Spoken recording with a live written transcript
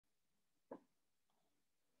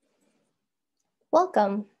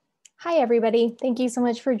Welcome. Hi, everybody. Thank you so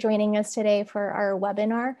much for joining us today for our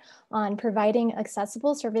webinar on providing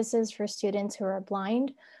accessible services for students who are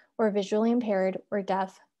blind or visually impaired or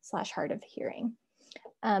deaf/hard of hearing.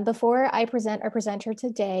 Before I present our presenter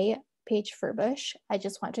today, Paige Furbush, I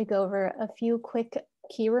just want to go over a few quick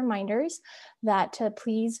key reminders that to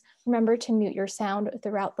please remember to mute your sound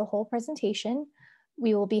throughout the whole presentation.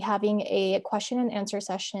 We will be having a question and answer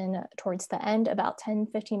session towards the end, about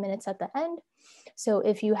 10-15 minutes at the end. So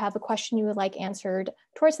if you have a question you would like answered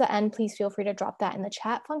towards the end, please feel free to drop that in the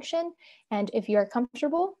chat function. And if you are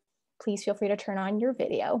comfortable, please feel free to turn on your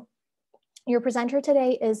video. Your presenter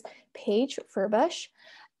today is Paige Furbush.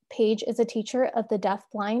 Paige is a teacher of the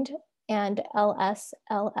deaf-blind and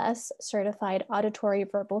LSLS certified auditory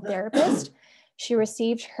verbal therapist. She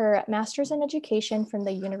received her master's in education from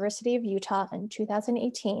the University of Utah in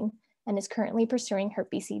 2018 and is currently pursuing her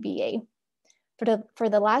BCBA. For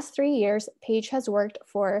the last 3 years, Paige has worked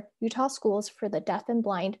for Utah Schools for the Deaf and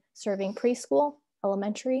Blind, serving preschool,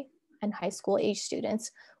 elementary, and high school age students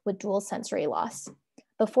with dual sensory loss.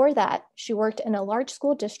 Before that, she worked in a large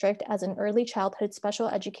school district as an early childhood special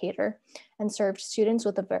educator and served students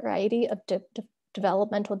with a variety of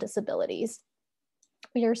developmental disabilities.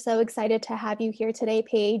 We are so excited to have you here today,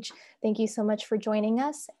 Paige. Thank you so much for joining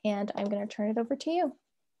us, and I'm going to turn it over to you.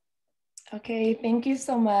 Okay, thank you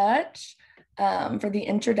so much for the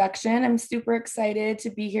introduction. I'm super excited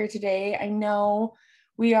to be here today. I know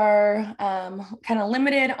we are kind of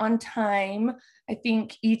limited on time. I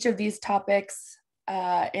think each of these topics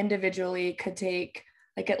individually could take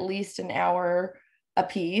like at least an hour a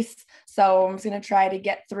piece. So I'm just going to try to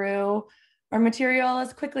get through our material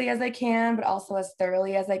as quickly as I can, but also as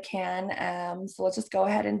thoroughly as I can. So let's just go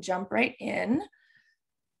ahead and jump right in.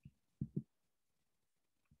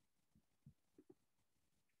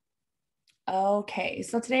 Okay,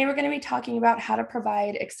 so today we're going to be talking about how to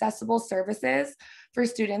provide accessible services for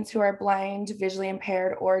students who are blind, visually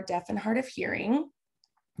impaired, or deaf and hard of hearing.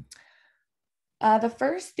 The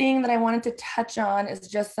first thing that I wanted to touch on is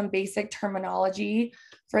just some basic terminology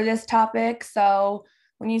for this topic. So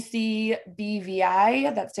when you see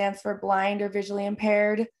BVI, that stands for blind or visually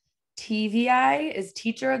impaired. TVI is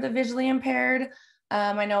teacher of the visually impaired.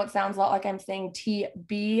 I know it sounds a lot like I'm saying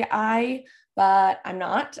TBI, but I'm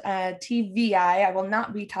not. TVI, I will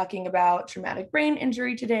not be talking about traumatic brain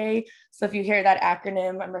injury today. So if you hear that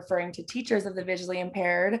acronym, I'm referring to teachers of the visually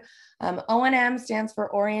impaired. O&M stands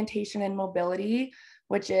for orientation and mobility,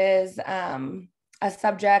 which is a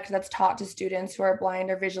subject that's taught to students who are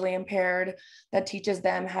blind or visually impaired that teaches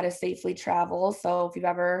them how to safely travel. So if you've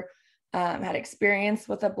ever had experience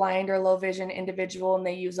with a blind or low vision individual and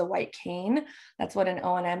they use a white cane, that's what an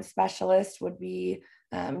O&M specialist would be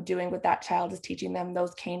doing with that child, is teaching them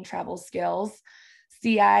those cane travel skills.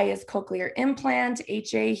 CI is cochlear implant,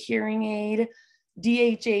 HA hearing aid,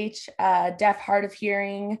 DHH, deaf hard of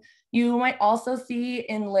hearing. You might also see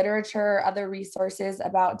in literature other resources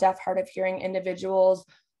about deaf hard of hearing individuals,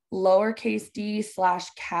 lowercase d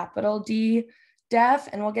 / capital D deaf,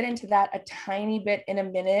 and we'll get into that a tiny bit in a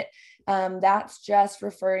minute. That's just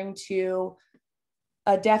referring to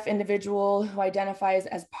a deaf individual who identifies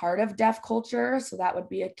as part of deaf culture. So that would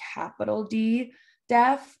be a capital D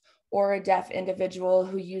deaf, or a deaf individual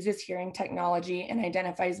who uses hearing technology and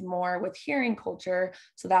identifies more with hearing culture.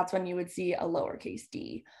 So that's when you would see a lowercase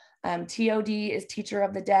d. TOD is teacher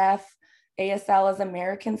of the deaf. ASL is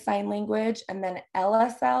American Sign Language. And then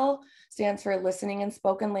LSL stands for listening and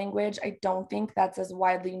spoken language. I don't think that's as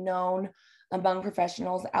widely known among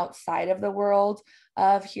professionals outside of the world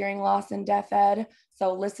of hearing loss and deaf ed.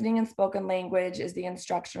 So listening and spoken language is the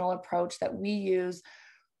instructional approach that we use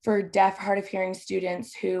for deaf, hard of hearing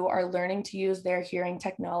students who are learning to use their hearing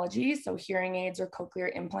technology, so hearing aids or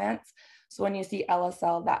cochlear implants. So when you see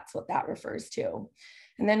LSL, that's what that refers to.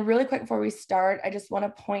 And then really quick before we start, I just want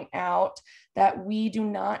to point out that we do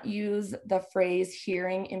not use the phrase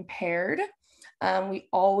hearing impaired. We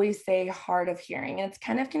always say hard of hearing, and it's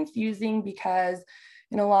kind of confusing because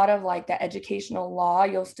in a lot of like the educational law,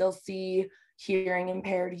 you'll still see hearing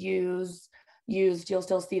impaired used. You'll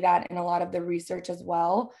still see that in a lot of the research as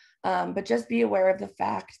well. But just be aware of the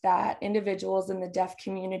fact that individuals in the deaf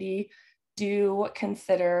community do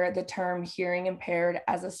consider the term hearing impaired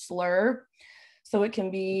as a slur. So it can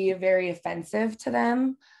be very offensive to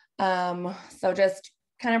them. So just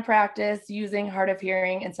kind of practice using hard of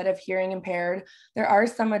hearing instead of hearing impaired. There are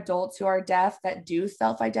some adults who are deaf that do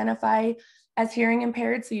self-identify as hearing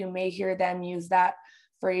impaired. So you may hear them use that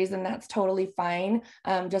phrase, and that's totally fine.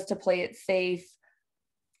 Just to play it safe,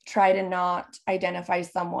 try to not identify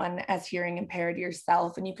someone as hearing impaired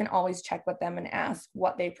yourself. And you can always check with them and ask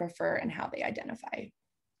what they prefer and how they identify.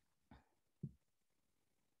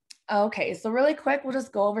 Okay, so really quick, we'll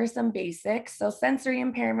just go over some basics. So sensory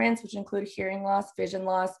impairments, which include hearing loss, vision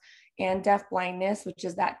loss, and deaf blindness, which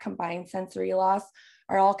is that combined sensory loss,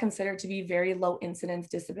 are all considered to be very low incidence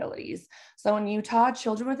disabilities. So in Utah,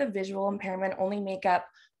 children with a visual impairment only make up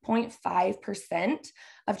 0.5%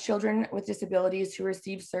 of children with disabilities who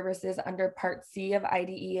receive services under Part C of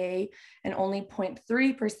IDEA, and only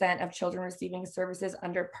 0.3% of children receiving services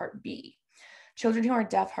under Part B. Children who are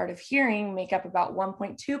deaf, hard of hearing make up about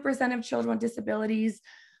 1.2% of children with disabilities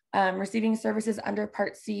receiving services under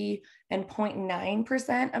Part C, and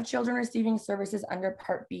 0.9% of children receiving services under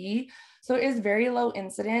Part B. So it is very low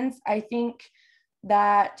incidence. I think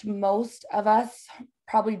that most of us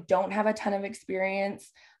probably don't have a ton of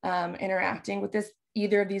experience interacting with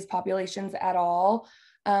either of these populations at all.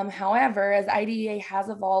 However, as IDEA has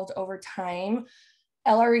evolved over time,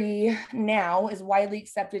 LRE now is widely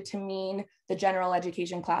accepted to mean the general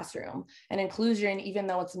education classroom, and inclusion, even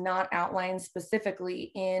though it's not outlined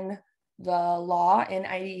specifically in the law in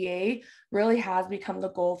IDEA, really has become the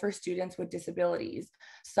goal for students with disabilities.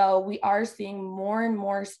 So we are seeing more and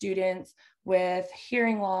more students with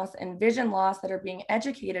hearing loss and vision loss that are being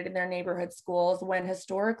educated in their neighborhood schools, when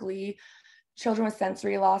historically children with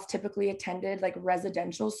sensory loss typically attended like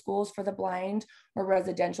residential schools for the blind or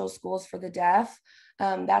residential schools for the deaf.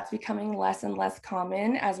 That's becoming less and less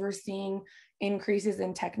common as we're seeing increases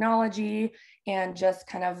in technology and just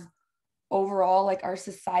kind of overall like our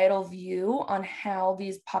societal view on how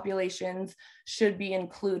these populations should be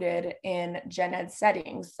included in gen ed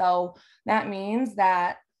settings. So that means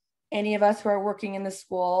that any of us who are working in the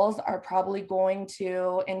schools are probably going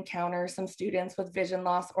to encounter some students with vision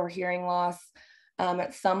loss or hearing loss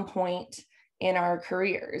at some point in our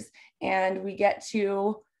careers. And we get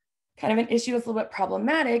to kind of an issue that's a little bit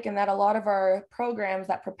problematic, in that a lot of our programs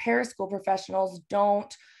that prepare school professionals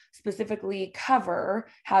don't specifically cover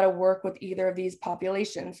how to work with either of these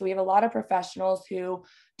populations. So we have a lot of professionals who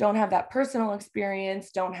don't have that personal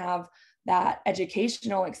experience, don't have that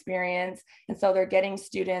educational experience. And so they're getting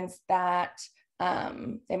students that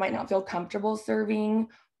they might not feel comfortable serving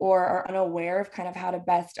or are unaware of kind of how to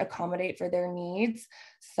best accommodate for their needs.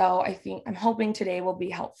 So I'm hoping today will be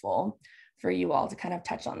helpful for you all to kind of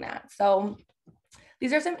touch on that. So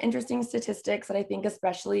these are some interesting statistics that I think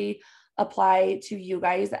especially apply to you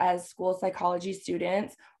guys as school psychology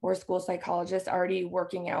students or school psychologists already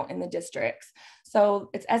working out in the districts. So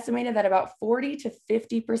it's estimated that about 40 to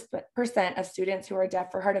 50% of students who are deaf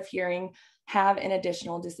or hard of hearing have an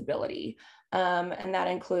additional disability. And that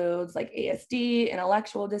includes like ASD,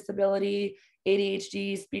 intellectual disability,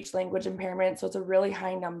 ADHD, speech language impairment. So it's a really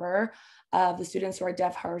high number of the students who are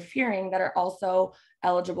deaf, hard of hearing that are also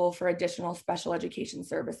eligible for additional special education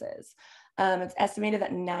services. It's estimated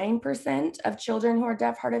that 9% of children who are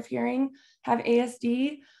deaf, hard of hearing have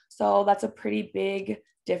ASD. So that's a pretty big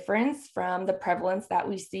difference from the prevalence that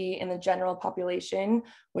we see in the general population,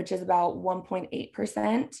 which is about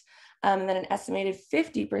 1.8%. And then an estimated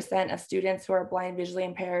 50% of students who are blind, visually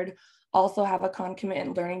impaired also have a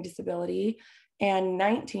concomitant learning disability. And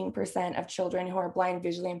 19% of children who are blind,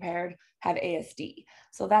 visually impaired have ASD.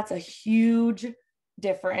 So that's a huge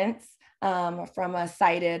difference from a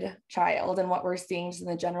sighted child and what we're seeing in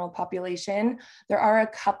the general population. There are a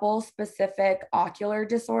couple specific ocular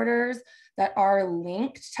disorders that are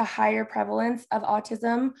linked to higher prevalence of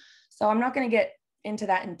autism. So I'm not going to get into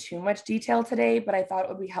that in too much detail today, but I thought it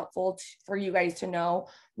would be helpful for you guys to know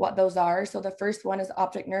what those are. So the first one is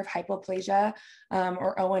optic nerve hypoplasia,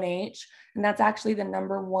 or ONH, and that's actually the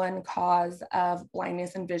 #1 cause of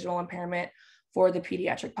blindness and visual impairment for the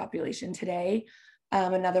pediatric population today.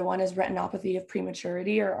 Another one is retinopathy of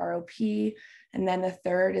prematurity, or ROP. And then the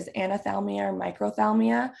third is anophthalmia or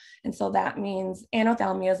microphthalmia. And so that means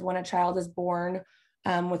anophthalmia is when a child is born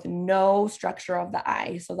with no structure of the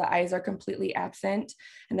eye. So the eyes are completely absent.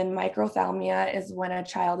 And then microphthalmia is when a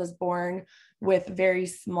child is born with very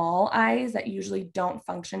small eyes that usually don't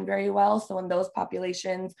function very well. So in those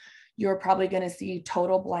populations, you're probably going to see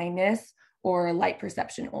total blindness or light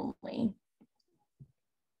perception only.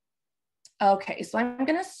 Okay, so I'm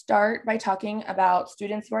going to start by talking about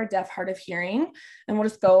students who are deaf, hard of hearing, and we'll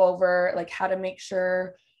just go over like how to make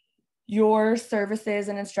sure your services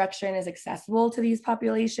and instruction is accessible to these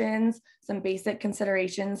populations. Some basic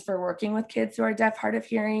considerations for working with kids who are deaf, hard of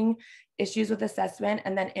hearing issues with assessment,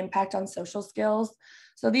 and then impact on social skills.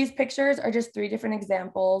 So these pictures are just 3 different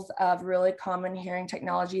examples of really common hearing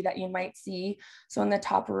technology that you might see. So in the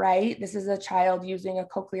top right, this is a child using a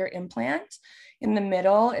cochlear implant. In the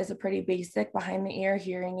middle is a pretty basic behind the ear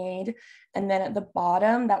hearing aid. And then at the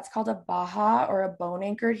bottom, that's called a BAHA, or a bone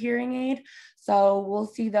anchored hearing aid. So we'll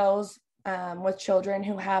see those with children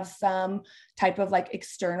who have some type of like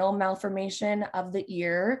external malformation of the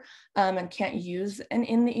ear and can't use an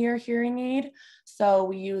in the ear hearing aid. So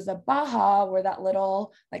we use a BAHA, where that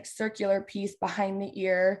little like circular piece behind the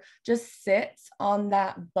ear just sits on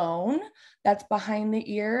that bone that's behind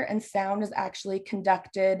the ear, and sound is actually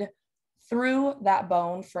conducted through that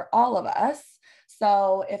bone for all of us.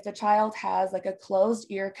 So if the child has like a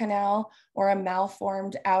closed ear canal or a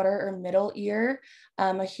malformed outer or middle ear,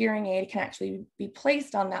 a hearing aid can actually be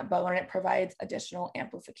placed on that bone, and it provides additional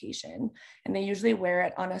amplification. And they usually wear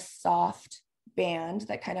it on a soft band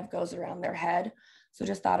that kind of goes around their head. So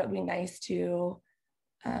just thought it would be nice to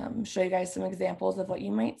show you guys some examples of what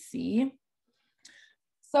you might see.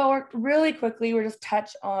 So really quickly, we'll just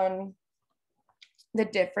touch on the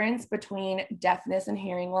difference between deafness and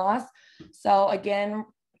hearing loss. So again,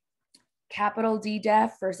 capital D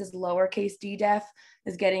deaf versus lowercase d deaf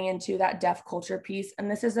is getting into that deaf culture piece. And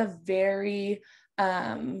this is a very,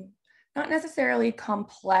 not necessarily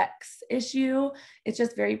complex issue. It's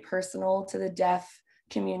just very personal to the deaf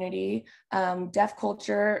community. Deaf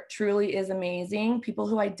culture truly is amazing. People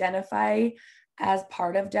who identify as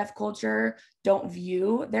part of deaf culture don't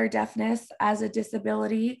view their deafness as a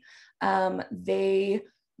disability. They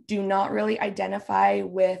do not really identify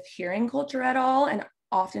with hearing culture at all, and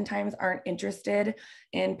oftentimes aren't interested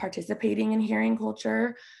in participating in hearing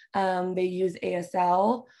culture. They use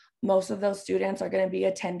ASL. Most of those students are going to be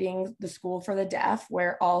attending the School for the Deaf,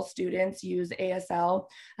 where all students use ASL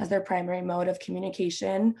as their primary mode of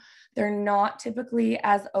communication. They're not typically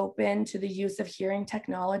as open to the use of hearing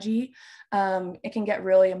technology. It can get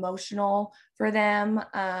really emotional for them.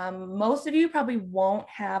 Most of you probably won't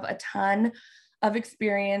have a ton of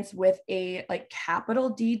experience with a like capital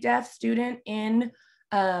D deaf student in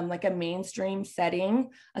like a mainstream setting,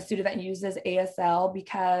 a student that uses ASL,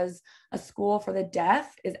 because a school for the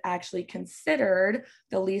deaf is actually considered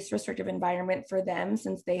the least restrictive environment for them,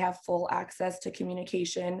 since they have full access to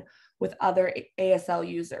communication with other ASL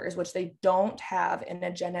users, which they don't have in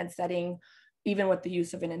a gen ed setting, even with the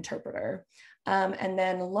use of an interpreter. And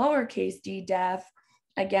then lowercase d deaf,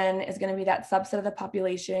 again, is going to be that subset of the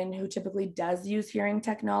population who typically does use hearing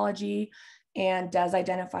technology and does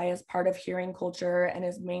identify as part of hearing culture and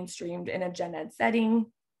is mainstreamed in a gen ed setting.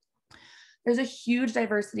 There's a huge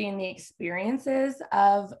diversity in the experiences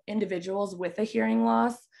of individuals with a hearing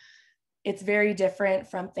loss. It's very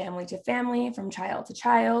different from family to family, from child to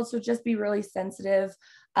child. So just be really sensitive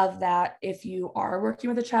of that if you are working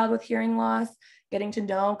with a child with hearing loss, getting to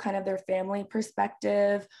know kind of their family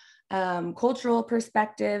perspective, cultural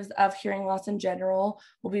perspectives of hearing loss in general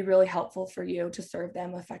will be really helpful for you to serve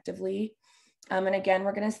them effectively. And again,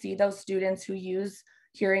 we're going to see those students who use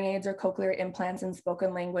hearing aids or cochlear implants in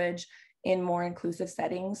spoken language in more inclusive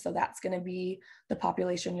settings. So that's going to be the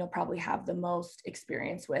population you'll probably have the most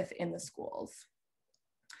experience with in the schools.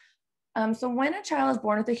 So when a child is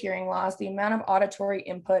born with a hearing loss, the amount of auditory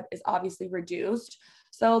input is obviously reduced.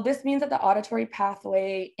 So this means that the auditory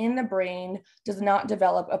pathway in the brain does not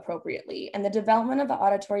develop appropriately. And the development of the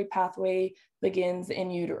auditory pathway begins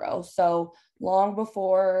in utero. So long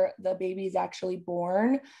before the baby is actually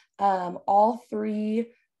born, all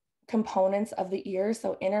 3 components of the ear,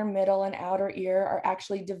 so inner, middle, and outer ear, are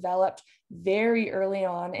actually developed very early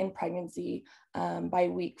on in pregnancy. By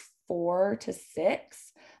week 4 to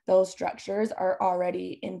 6, those structures are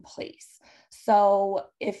already in place. So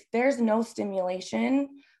if there's no stimulation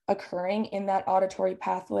occurring in that auditory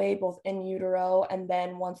pathway, both in utero and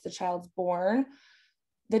then once the child's born,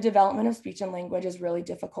 the development of speech and language is really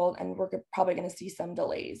difficult, and we're probably going to see some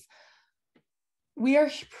delays. We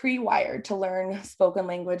are pre-wired to learn spoken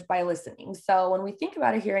language by listening. So when we think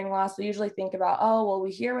about a hearing loss, we usually think about, oh, well,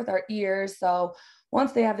 we hear with our ears. So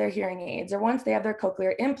once they have their hearing aids or once they have their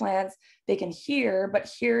cochlear implants, they can hear, but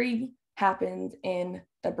hearing happens in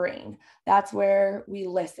the brain. That's where we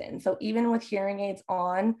listen. So even with hearing aids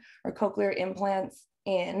on or cochlear implants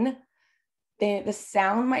in, the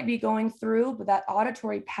sound might be going through, but that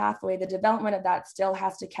auditory pathway, the development of that still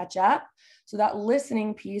has to catch up. So that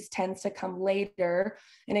listening piece tends to come later.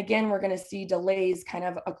 And again, we're going to see delays kind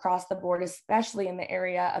of across the board, especially in the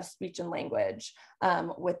area of speech and language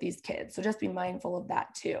with these kids. So just be mindful of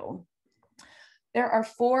that too. There are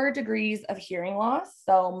 4 degrees of hearing loss,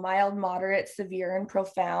 so mild, moderate, severe, and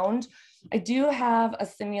profound. I do have a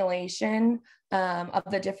simulation of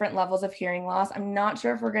the different levels of hearing loss. I'm not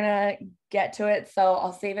sure if we're gonna get to it, so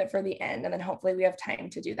I'll save it for the end, and then hopefully we have time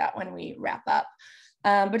to do that when we wrap up.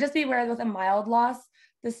 But just be aware that with a mild loss,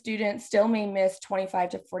 the student still may miss 25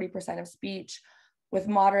 to 40% of speech. With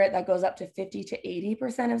moderate, that goes up to 50 to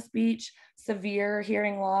 80% of speech. Severe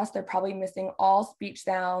hearing loss, they're probably missing all speech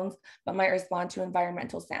sounds, but might respond to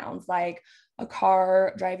environmental sounds like a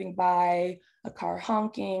car driving by, a car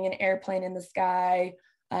honking, an airplane in the sky,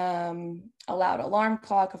 a loud alarm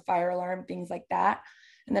clock, a fire alarm, things like that.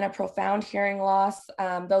 And then a profound hearing loss,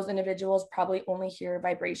 those individuals probably only hear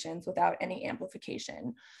vibrations without any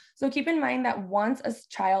amplification. So keep in mind that once a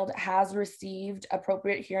child has received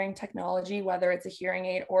appropriate hearing technology, whether it's a hearing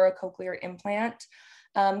aid or a cochlear implant,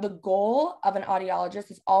 the goal of an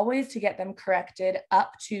audiologist is always to get them corrected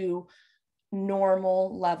up to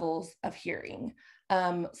normal levels of hearing.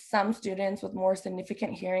 Some students with more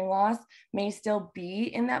significant hearing loss may still be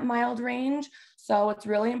in that mild range. So it's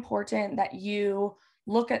really important that you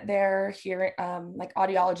look at their hearing, like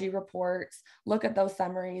audiology reports, look at those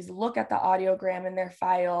summaries, look at the audiogram in their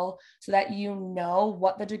file so that you know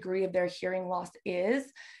what the degree of their hearing loss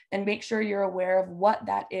is, and make sure you're aware of what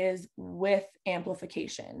that is with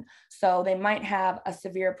amplification. So they might have a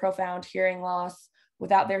severe, profound hearing loss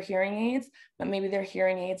without their hearing aids, but maybe their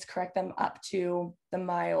hearing aids correct them up to the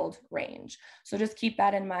mild range. So just keep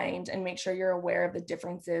that in mind and make sure you're aware of the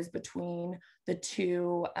differences between the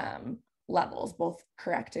two levels, both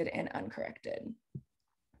corrected and uncorrected.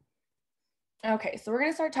 Okay, so we're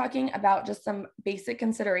going to start talking about just some basic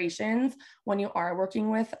considerations when you are working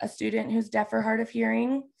with a student who's deaf or hard of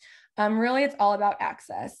hearing. Really, it's all about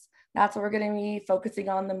access. That's what we're going to be focusing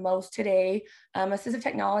on the most today. Assistive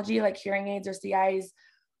technology like hearing aids or CIs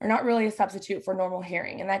are not really a substitute for normal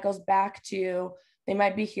hearing. And that goes back to they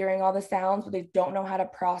might be hearing all the sounds, but they don't know how to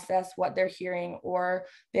process what they're hearing, or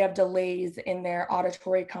they have delays in their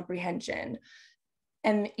auditory comprehension.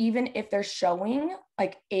 And even if they're showing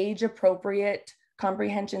like age appropriate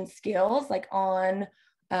comprehension skills, like on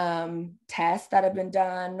tests that have been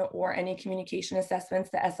done or any communication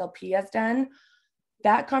assessments the SLP has done,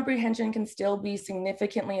 that comprehension can still be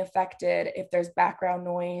significantly affected if there's background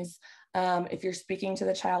noise, if you're speaking to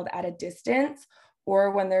the child at a distance,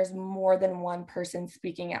 or when there's more than one person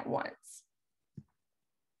speaking at once.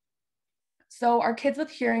 So our kids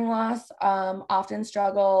with hearing loss often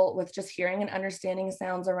struggle with just hearing and understanding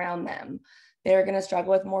sounds around them. They're going to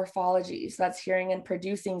struggle with morphology, so that's hearing and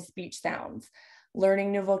producing speech sounds,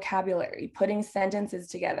 learning new vocabulary, putting sentences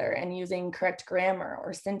together and using correct grammar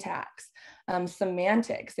or syntax.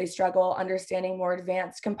 Semantics, they struggle understanding more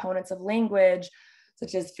advanced components of language,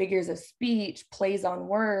 such as figures of speech, plays on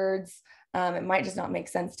words. It might just not make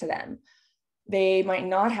sense to them. They might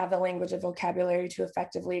not have the language or vocabulary to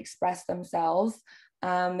effectively express themselves.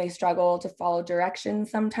 They struggle to follow directions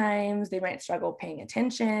sometimes. They might struggle paying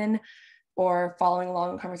attention or following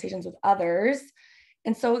along in conversations with others.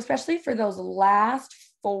 And so especially for those last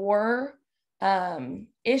 4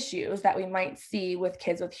 issues that we might see with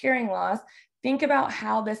kids with hearing loss, think about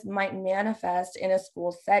how this might manifest in a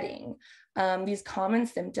school setting. These common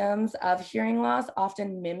symptoms of hearing loss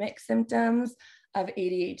often mimic symptoms of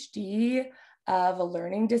ADHD, of a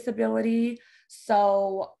learning disability.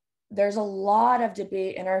 So there's a lot of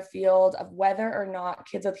debate in our field of whether or not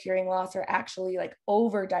kids with hearing loss are actually like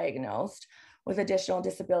overdiagnosed with additional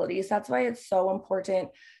disabilities. That's why it's so important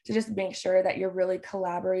to just make sure that you're really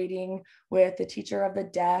collaborating with the teacher of the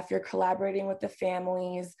deaf, you're collaborating with the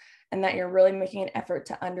families, and that you're really making an effort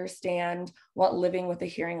to understand what living with a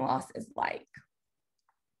hearing loss is like.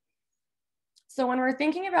 So when we're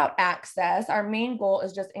thinking about access, our main goal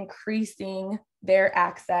is just increasing their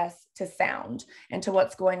access to sound and to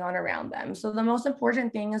what's going on around them. So the most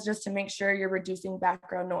important thing is just to make sure you're reducing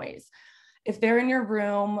background noise. If they're in your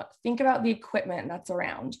room, think about the equipment that's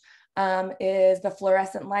around. Is the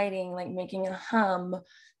fluorescent lighting like making a hum?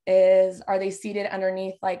 Are they seated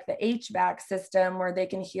underneath like the HVAC system where they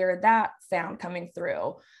can hear that sound coming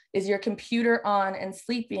through? Is your computer on and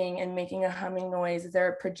sleeping and making a humming noise? Is there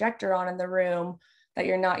a projector on in the room that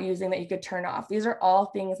you're not using that you could turn off? These are all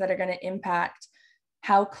things that are going to impact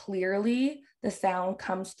how clearly the sound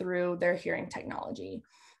comes through their hearing technology.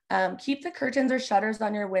 Keep the curtains or shutters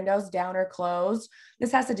on your windows down or closed.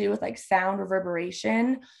 This has to do with like sound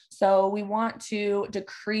reverberation. So we want to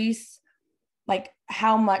decrease like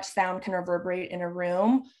how much sound can reverberate in a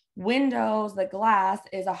room. Windows, the glass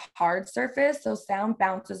is a hard surface, so sound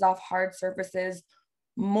bounces off hard surfaces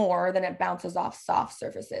more than it bounces off soft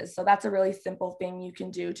surfaces. So that's a really simple thing you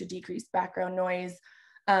can do to decrease background noise.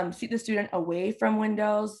 Seat the student away from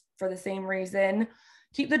windows for the same reason.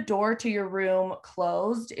 Keep the door to your room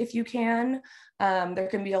closed if you can. There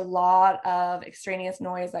can be a lot of extraneous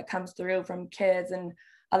noise that comes through from kids and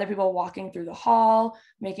other people walking through the hall,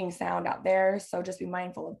 making sound out there. So just be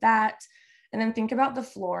mindful of that. And then think about the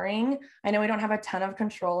flooring. I know we don't have a ton of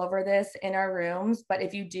control over this in our rooms, but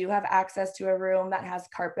if you do have access to a room that has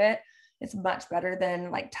carpet, it's much better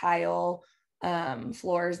than like tile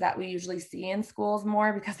floors that we usually see in schools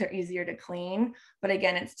more because they're easier to clean. But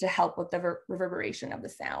again, it's to help with the reverberation of the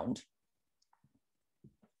sound.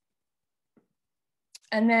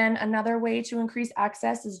 And then another way to increase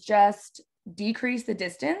access is just decrease the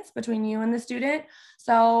distance between you and the student.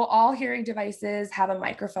 So all hearing devices have a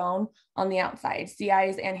microphone on the outside.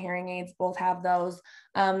 CIs and hearing aids both have those.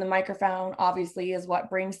 The microphone obviously is what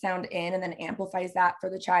brings sound in and then amplifies that for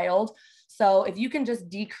the child. So if you can just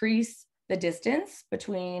decrease the distance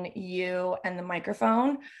between you and the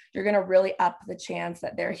microphone, you're going to really up the chance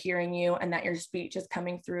that they're hearing you and that your speech is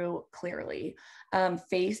coming through clearly.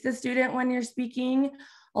 Face the student when you're speaking.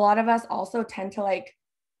 A lot of us also tend to like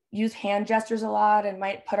use hand gestures a lot and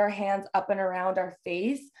might put our hands up and around our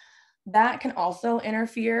face. That can also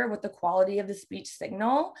interfere with the quality of the speech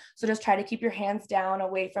signal. So just try to keep your hands down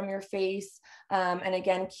away from your face. And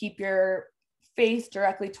again, keep your face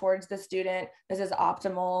directly towards the student. This is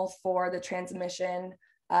optimal for the transmission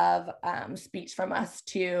of speech from us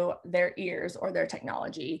to their ears or their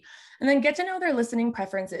technology. And then get to know their listening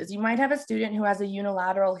preferences. You might have a student who has a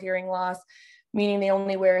unilateral hearing loss, meaning they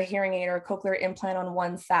only wear a hearing aid or a cochlear implant on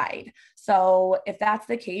one side. So if that's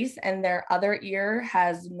the case and their other ear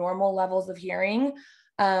has normal levels of hearing,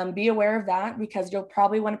 be aware of that because you'll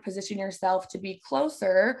probably want to position yourself to be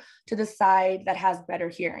closer to the side that has better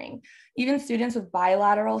hearing. Even students with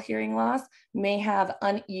bilateral hearing loss may have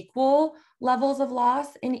unequal levels of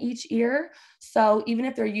loss in each ear. So even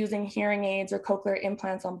if they're using hearing aids or cochlear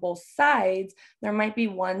implants on both sides, there might be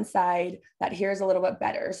one side that hears a little bit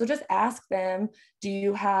better. So just ask them, do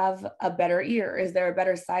you have a better ear? Is there a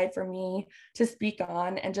better side for me to speak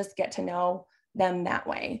on? And just get to know them that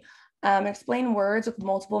way. Explain words with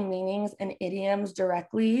multiple meanings and idioms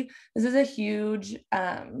directly. This is a huge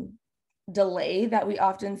delay that we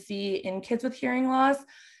often see in kids with hearing loss,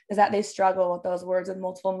 is that they struggle with those words with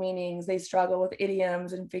multiple meanings. They struggle with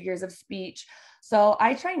idioms and figures of speech. So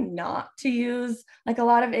I try not to use like a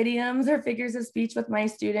lot of idioms or figures of speech with my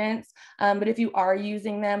students. But if you are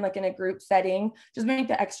using them like in a group setting, just make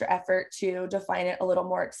the extra effort to define it a little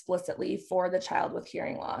more explicitly for the child with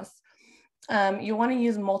hearing loss. You want to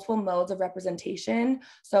use multiple modes of representation.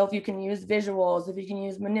 So if you can use visuals, if you can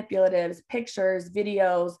use manipulatives, pictures,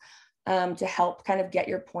 videos, to help kind of get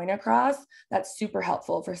your point across, that's super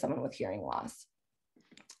helpful for someone with hearing loss.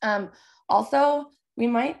 Also, we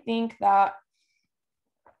might think that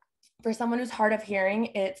for someone who's hard of hearing,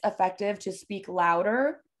 it's effective to speak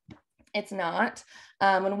louder. It's not.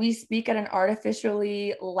 When we speak at an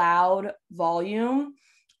artificially loud volume,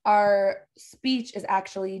 our speech is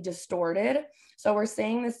actually distorted. So we're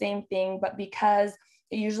saying the same thing, but because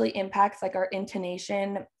it usually impacts like our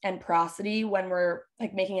intonation and prosody when we're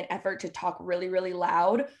like making an effort to talk really, really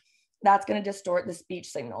loud, that's going to distort the speech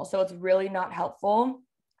signal. So it's really not helpful.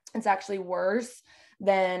 It's actually worse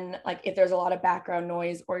than like if there's a lot of background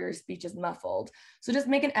noise or your speech is muffled. So just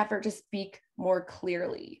make an effort to speak more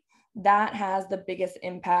clearly. That has the biggest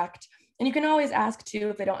impact. And you can always ask too,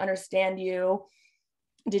 if they don't understand you,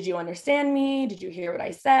 did you understand me? Did you hear what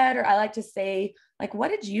I said? Or I like to say, like, what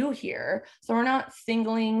did you hear? So we're not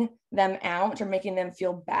singling them out or making them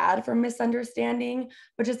feel bad for misunderstanding,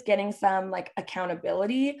 but just getting some like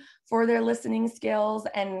accountability for their listening skills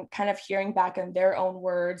and kind of hearing back in their own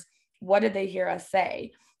words, what did they hear us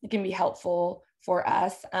say? It can be helpful for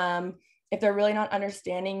us. If they're really not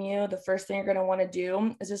understanding you, the first thing you're going to want to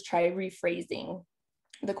do is just try rephrasing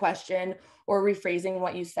the question or rephrasing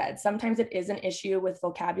what you said. Sometimes it is an issue with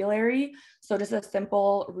vocabulary. So just a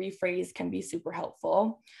simple rephrase can be super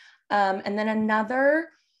helpful. And then another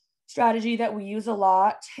strategy that we use a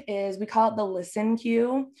lot is we call it the listen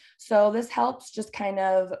cue. So this helps just kind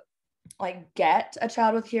of like get a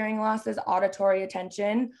child with hearing loss's auditory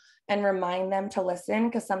attention and remind them to listen,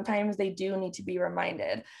 because sometimes they do need to be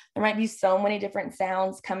reminded. There might be so many different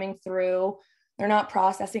sounds coming through. They're not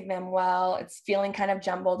processing them well. It's feeling kind of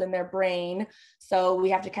jumbled in their brain. So we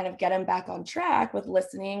have to kind of get them back on track with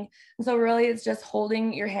listening. And so really it's just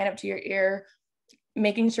holding your hand up to your ear,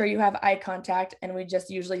 making sure you have eye contact. And we just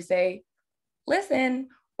usually say, listen,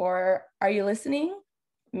 or are you listening?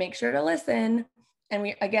 Make sure to listen. And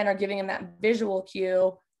we, again, are giving them that visual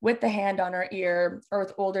cue with the hand on our ear, or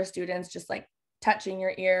with older students, just like touching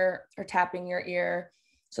your ear or tapping your ear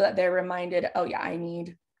so that they're reminded, oh yeah, I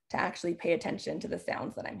need to actually pay attention to the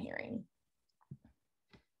sounds that I'm hearing.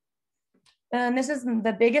 And this is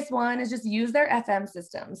the biggest one, is just use their FM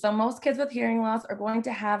system. So most kids with hearing loss are going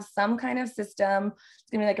to have some kind of system. It's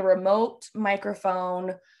gonna be like a remote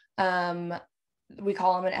microphone. We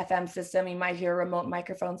call them an FM system. You might hear remote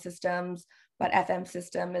microphone systems, but FM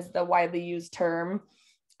system is the widely used term.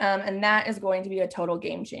 And that is going to be a total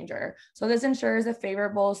game changer. So this ensures a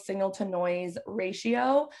favorable signal to noise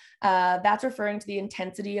ratio. That's referring to the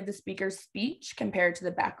intensity of the speaker's speech compared to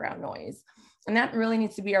the background noise. And that really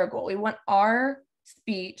needs to be our goal. We want our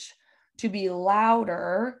speech to be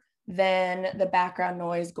louder than the background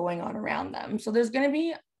noise going on around them. So there's going to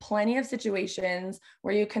be plenty of situations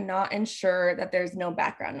where you cannot ensure that there's no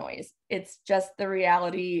background noise. It's just the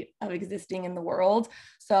reality of existing in the world.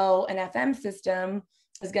 So an FM system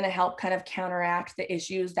is going to help kind of counteract the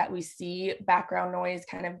issues that we see background noise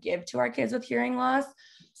kind of give to our kids with hearing loss.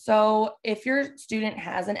 So if your student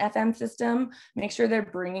has an FM system, make sure they're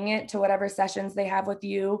bringing it to whatever sessions they have with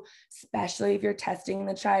you, especially if you're testing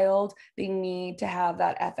the child. They need to have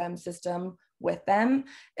that FM system with them,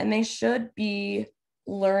 and they should be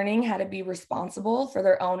learning how to be responsible for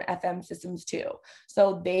their own FM systems too.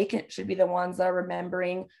 So they should be the ones that are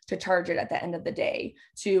remembering to charge it at the end of the day,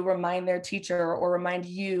 to remind their teacher or remind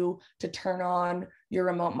you to turn on your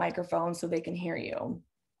remote microphone so they can hear you.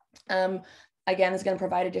 Again, it's going to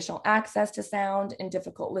provide additional access to sound in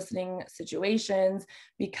difficult listening situations,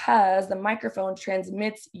 because the microphone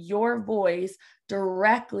transmits your voice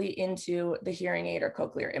directly into the hearing aid or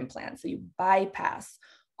cochlear implant. So you bypass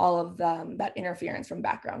all of that interference from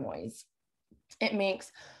background noise. It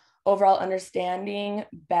makes overall understanding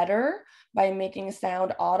better by making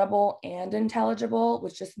sound audible and intelligible,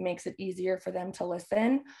 which just makes it easier for them to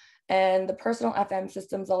listen. And the personal FM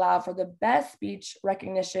systems allow for the best speech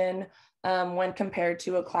recognition when compared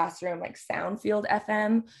to a classroom like sound field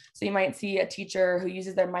FM. So you might see a teacher who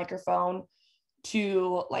uses their microphone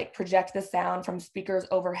to like project the sound from speakers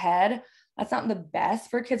overhead. That's not the best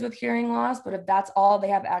for kids with hearing loss, but if that's all they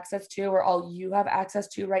have access to, or all you have access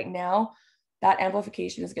to right now, that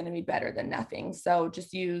amplification is going to be better than nothing. So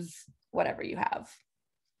just use whatever you have.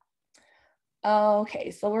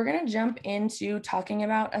 Okay, so we're going to jump into talking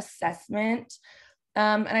about assessment.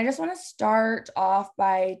 And I just want to start off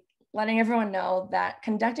by letting everyone know that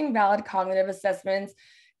conducting valid cognitive assessments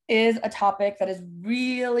is a topic that is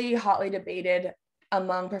really hotly debated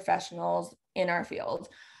among professionals in our field.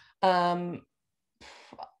 Probably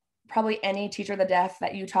any teacher of the deaf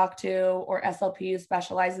that you talk to, or SLP who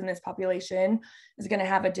specialize in this population, is going to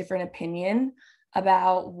have a different opinion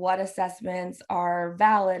about what assessments are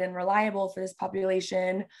valid and reliable for this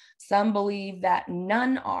population. Some believe that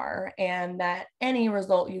none are, and that any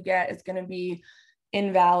result you get is going to be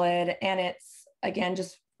invalid. And it's, again,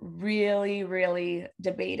 just really, really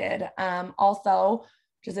debated. Also,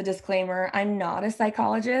 just a disclaimer, I'm not a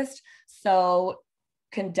psychologist, so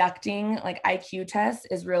conducting like IQ tests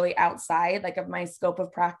is really outside like of my scope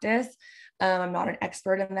of practice. I'm not an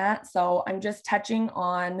expert in that. So I'm just touching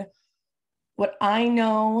on what I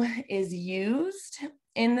know is used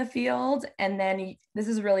in the field. And then this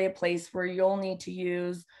is really a place where you'll need to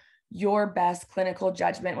use your best clinical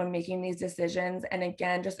judgment when making these decisions. And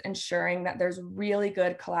again, just ensuring that there's really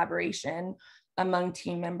good collaboration among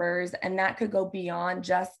team members. And that could go beyond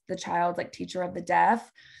just the child's like teacher of the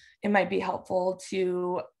deaf. It might be helpful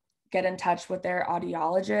to get in touch with their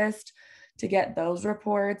audiologist to get those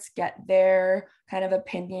reports, get their kind of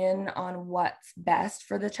opinion on what's best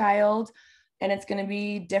for the child. And it's going to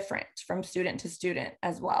be different from student to student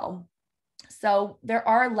as well. So there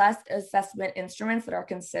are less assessment instruments that are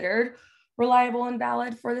considered reliable and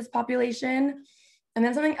valid for this population. And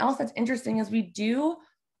then something else that's interesting is we do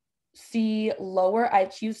see lower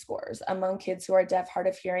IQ scores among kids who are deaf, hard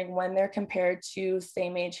of hearing when they're compared to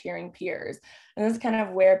same age hearing peers. And this is kind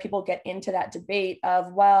of where people get into that debate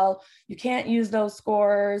of, well, you can't use those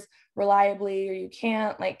scores reliably, or you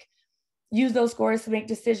can't like use those scores to make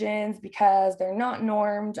decisions because they're not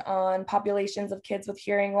normed on populations of kids with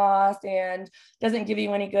hearing loss and doesn't give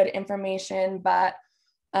you any good information. But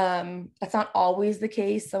that's not always the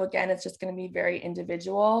case. So again, it's just going to be very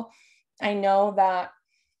individual. I know that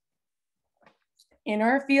in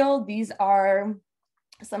our field, these are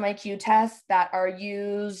some IQ tests that are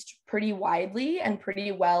used pretty widely and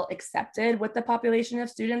pretty well accepted with the population of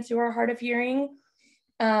students who are hard of hearing.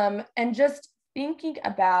 And just thinking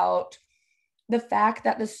about the fact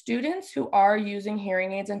that the students who are using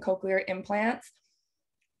hearing aids and cochlear implants,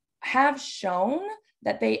 have shown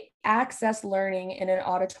that they access learning in an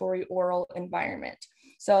auditory oral environment.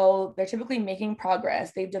 So they're typically making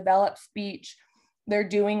progress. They've developed speech. They're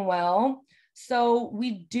doing well. So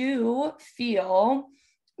we do feel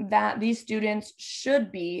that these students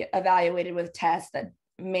should be evaluated with tests that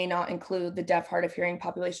may not include the deaf, hard of hearing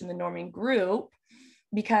population, the norming group,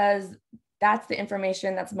 because that's the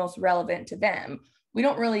information that's most relevant to them. We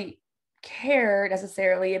don't really care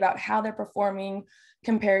necessarily about how they're performing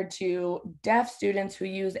compared to deaf students who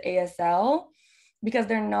use ASL, because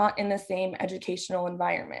they're not in the same educational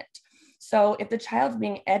environment. So if the child's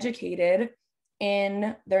being educated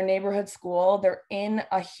in their neighborhood school, they're in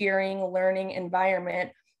a hearing learning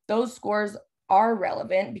environment, those scores are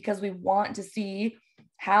relevant because we want to see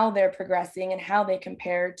how they're progressing and how they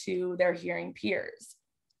compare to their hearing peers.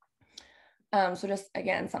 So just,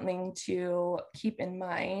 again, something to keep in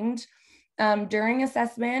mind. During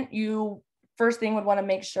assessment, you first thing would want to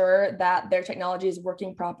make sure that their technology is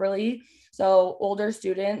working properly. So older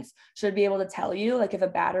students should be able to tell you, like, if a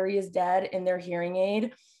battery is dead in their hearing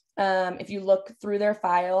aid. If you look through their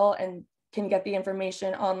file and can get the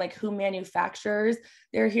information on like who manufactures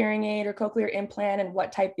their hearing aid or cochlear implant and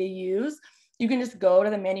what type they use, you can just go to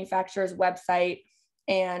the manufacturer's website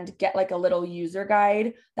and get like a little user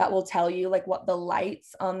guide that will tell you like what the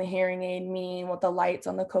lights on the hearing aid mean, what the lights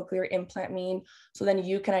on the cochlear implant mean. So then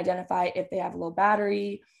you can identify if they have a low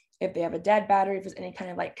battery, if they have a dead battery, if there's any kind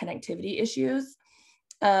of like connectivity issues.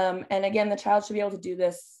 And again, the child should be able to do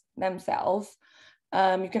this themselves.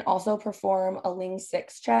 You can also perform a Ling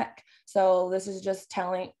 6 check. So this is just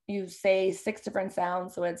telling you, say 6 different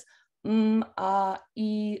sounds. So it's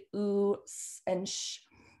e, u, s, and sh,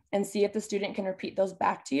 and see if the student can repeat those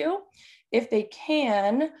back to you. If they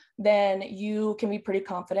can, then you can be pretty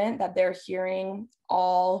confident that they're hearing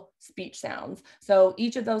all speech sounds. So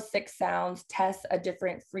each of those 6 sounds tests a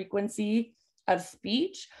different frequency of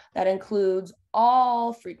speech that includes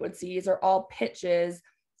all frequencies or all pitches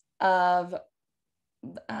of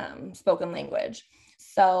spoken language.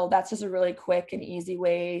 So that's just a really quick and easy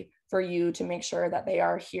way for you to make sure that they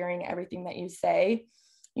are hearing everything that you say.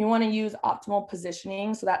 You want to use optimal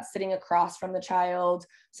positioning. So that's sitting across from the child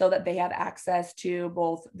so that they have access to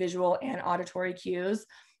both visual and auditory cues.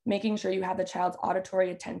 Making sure you have the child's auditory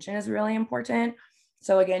attention is really important.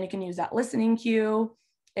 So again, you can use that listening cue.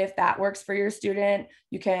 If that works for your student,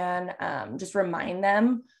 you can just remind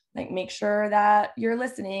them, like, make sure that you're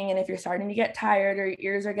listening. And if you're starting to get tired or your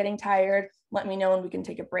ears are getting tired, let me know and we can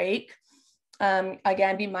take a break.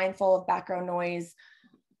 Again, be mindful of background noise.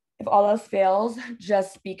 If all else fails,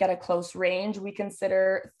 just speak at a close range. We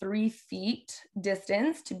consider 3 feet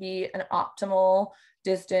distance to be an optimal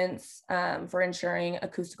distance for ensuring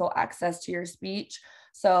acoustical access to your speech.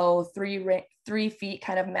 So 3 feet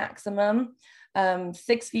kind of maximum.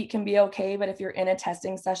 6 feet can be okay, but if you're in a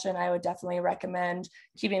testing session, I would definitely recommend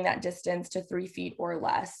keeping that distance to 3 feet or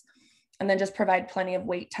less. And then just provide plenty of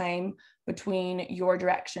wait time between your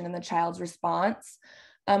direction and the child's response.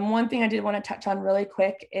 One thing I did want to touch on really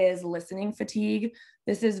quick is listening fatigue.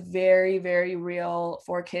 This is very, very real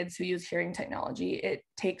for kids who use hearing technology. It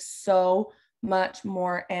takes so much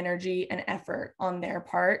more energy and effort on their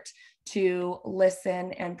part to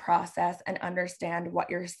listen and process and understand what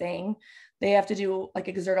you're saying. They have to do, like,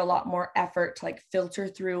 exert a lot more effort to like filter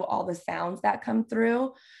through all the sounds that come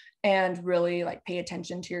through and really like pay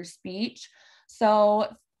attention to your speech. So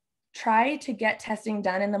try to get testing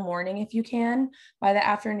done in the morning if you can. By the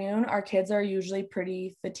afternoon, our kids are usually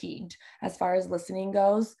pretty fatigued as far as listening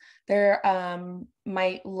goes. There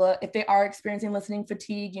might look, if they are experiencing listening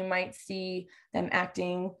fatigue, you might see them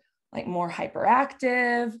acting like more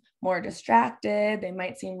hyperactive, more distracted. They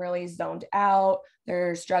might seem really zoned out.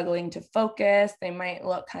 They're struggling to focus. They might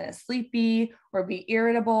look kind of sleepy or be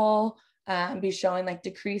irritable. Be showing like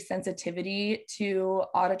decreased sensitivity to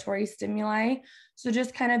auditory stimuli. So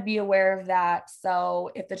just kind of be aware of that.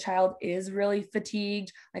 So if the child is really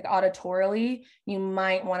fatigued, like auditorily, you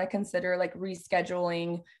might want to consider like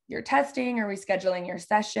rescheduling your testing or rescheduling your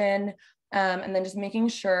session. And then just making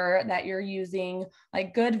sure that you're using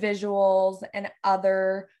like good visuals and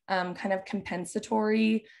other kind of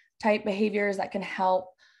compensatory type behaviors that can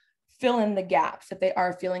help fill in the gaps if they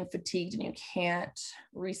are feeling fatigued and you can't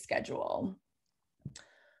reschedule.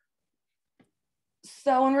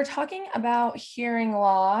 So when we're talking about hearing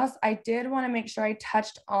loss, I did want to make sure I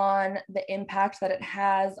touched on the impact that it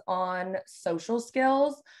has on social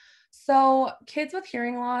skills. So kids with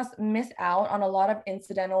hearing loss miss out on a lot of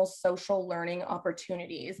incidental social learning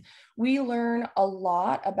opportunities. We learn a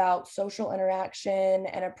lot about social interaction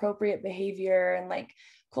and appropriate behavior and like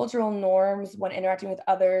cultural norms when interacting with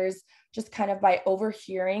others, just kind of by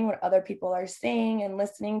overhearing what other people are saying and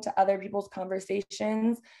listening to other people's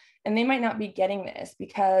conversations. And they might not be getting this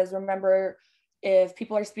because remember, if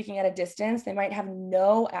people are speaking at a distance, they might have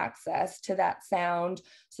no access to that sound.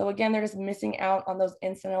 So again, they're just missing out on those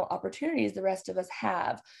incidental opportunities the rest of us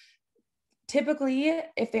have. Typically,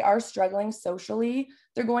 if they are struggling socially,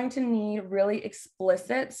 they're going to need really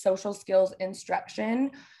explicit social skills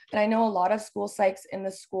instruction. And I know a lot of school psychs in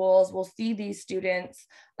the schools will see these students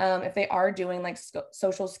if they are doing like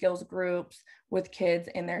social skills groups with kids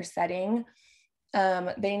in their setting.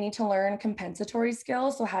 They need to learn compensatory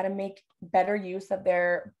skills, so how to make better use of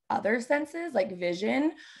their other senses like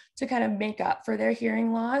vision to kind of make up for their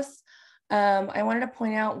hearing loss. I wanted to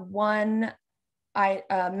point out one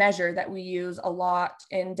measure that we use a lot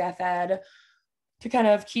in Deaf Ed to kind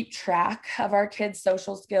of keep track of our kids'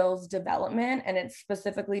 social skills development, and it's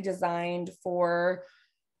specifically designed for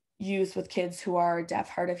use with kids who are deaf,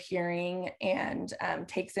 hard of hearing, and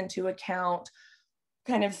takes into account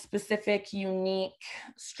kind of specific, unique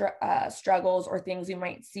struggles or things you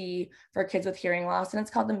might see for kids with hearing loss. And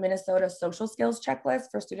it's called the Minnesota Social Skills Checklist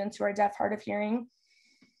for students who are deaf, hard of hearing.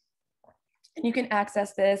 And you can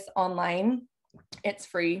access this online. It's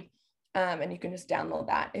free, and you can just download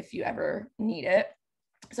that if you ever need it.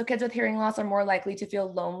 So kids with hearing loss are more likely to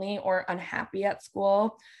feel lonely or unhappy at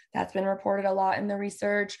school. That's been reported a lot in the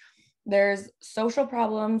research. There's social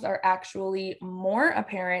problems are actually more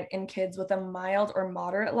apparent in kids with a mild or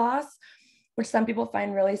moderate loss, which some people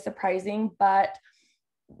find really surprising, but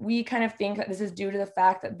we kind of think that this is due to the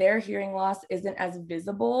fact that their hearing loss isn't as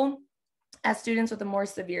visible as students with a more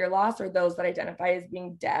severe loss or those that identify as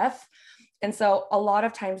being deaf. And so a lot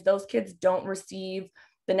of times those kids don't receive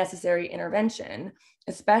the necessary intervention,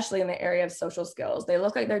 especially in the area of social skills. They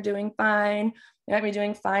look like they're doing fine. They might be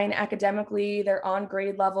doing fine academically. They're on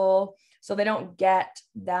grade level. So they don't get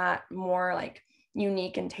that more like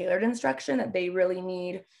unique and tailored instruction that they really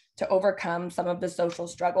need to overcome some of the social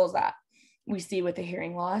struggles that we see with the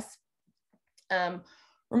hearing loss.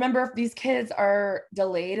 Remember, if these kids are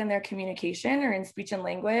delayed in their communication or in speech and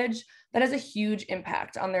language, that has a huge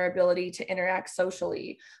impact on their ability to interact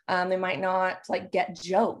socially. They might not like get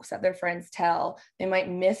jokes that their friends tell. They might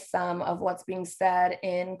miss some of what's being said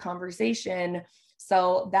in conversation.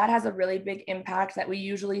 So that has a really big impact that we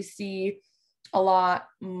usually see a lot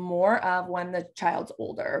more of when the child's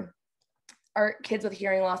older. Our kids with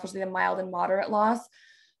hearing loss, especially the mild and moderate loss,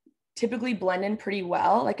 typically blend in pretty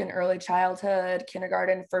well, like in early childhood,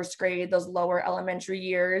 kindergarten, first grade, those lower elementary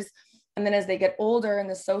years. And then as they get older and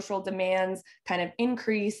the social demands kind of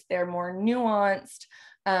increase, they're more nuanced.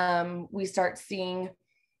 We start seeing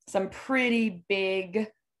some pretty big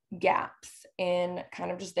gaps in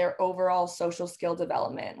kind of just their overall social skill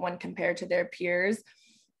development when compared to their peers.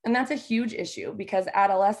 And that's a huge issue because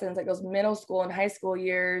adolescence, like those middle school and high school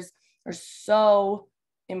years, are so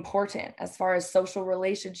important as far as social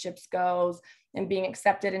relationships goes and being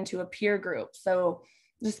accepted into a peer group. So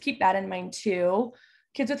just keep that in mind too.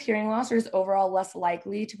 Kids with hearing loss are just overall less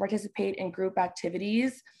likely to participate in group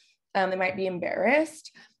activities. They might be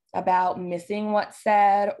embarrassed about missing what's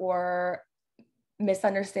said or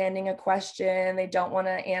misunderstanding a question. They don't want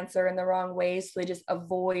to answer in the wrong way, so they just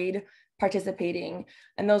avoid participating.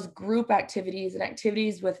 And those group activities and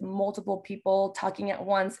activities with multiple people talking at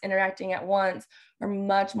once, interacting at once, are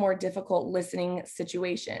much more difficult listening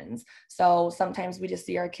situations. So sometimes we just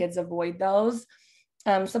see our kids avoid those.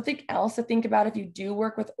 Something else to think about if you do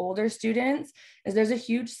work with older students is there's a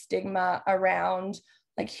huge stigma around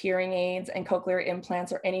like hearing aids and cochlear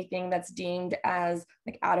implants or anything that's deemed as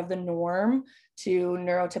like out of the norm to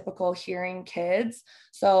neurotypical hearing kids.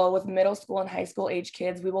 So with middle school and high school age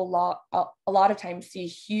kids, we will a lot of times see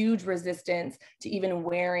huge resistance to even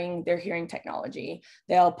wearing their hearing technology.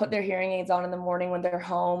 They'll put their hearing aids on in the morning when they're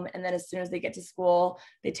home, and then as soon as they get to school,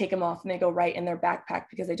 they take them off and they go right in their backpack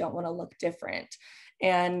because they don't want to look different.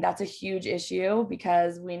 And that's a huge issue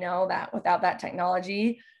because we know that without that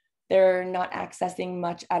technology, they're not accessing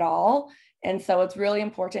much at all. And so it's really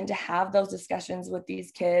important to have those discussions with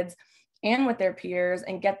these kids and with their peers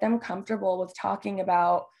and get them comfortable with talking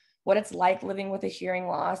about what it's like living with a hearing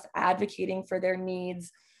loss, advocating for their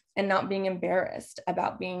needs, and not being embarrassed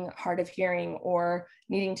about being hard of hearing or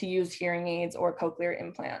needing to use hearing aids or cochlear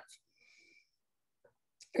implants.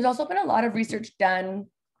 There's also been a lot of research done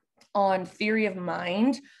on theory of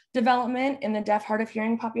mind development in the deaf, hard of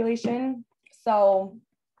hearing population. So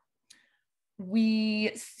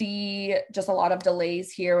we see just a lot of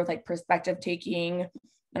delays here with like perspective taking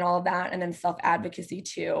and all of that, and then self-advocacy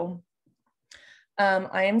too.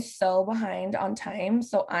 I am so behind on time,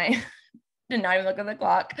 so I did not even look at the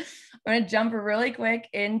clock. I'm going to jump really quick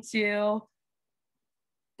into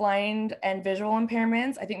blind and visual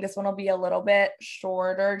impairments. I think this one will be a little bit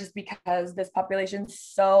shorter just because this population is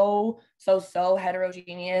so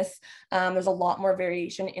heterogeneous. There's a lot more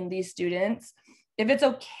variation in these students. If it's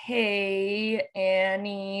okay,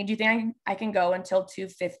 Annie, do you think I can go until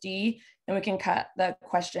 2:50 and we can cut the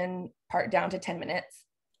question part down to 10 minutes?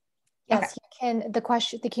 Yes, okay. You can.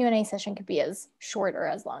 The Q&A session could be as short or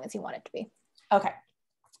as long as you want it to be. Okay.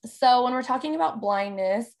 So when we're talking about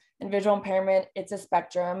blindness and visual impairment, it's a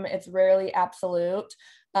spectrum. It's rarely absolute.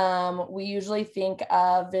 We usually think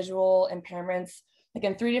of visual impairments like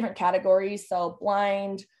in 3 different categories. So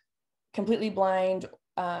blind, completely blind,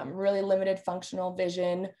 really limited functional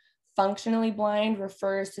vision. Functionally blind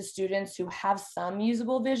refers to students who have some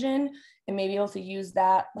usable vision and may be able to use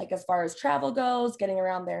that like as far as travel goes, getting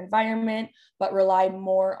around their environment, but rely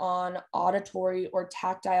more on auditory or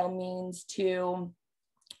tactile means to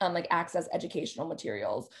like access educational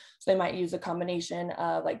materials. So they might use a combination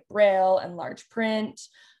of like Braille and large print,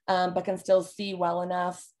 but can still see well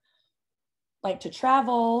enough like to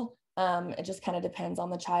travel. It just kind of depends on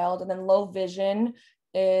the child. And then low vision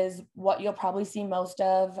is what you'll probably see most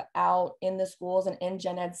of out in the schools and in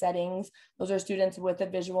gen ed settings. Those are students with a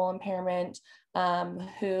visual impairment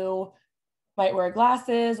who might wear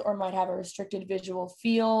glasses or might have a restricted visual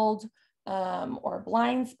field or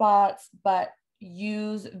blind spots, but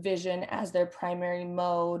use vision as their primary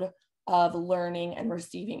mode of learning and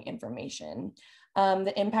receiving information.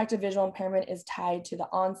 The impact of visual impairment is tied to the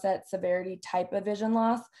onset, severity, type of vision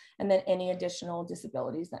loss, and then any additional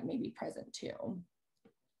disabilities that may be present too.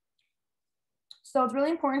 So it's really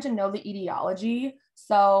important to know the etiology.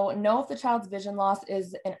 So know if the child's vision loss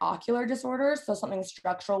is an ocular disorder, so something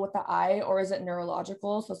structural with the eye, or is it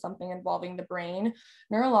neurological, so something involving the brain.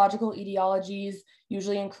 Neurological etiologies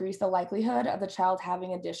usually increase the likelihood of the child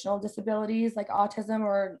having additional disabilities like autism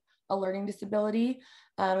or a learning disability.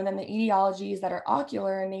 And then the etiologies that are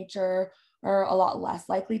ocular in nature are a lot less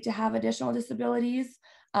likely to have additional disabilities.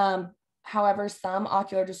 However, some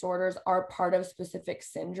ocular disorders are part of specific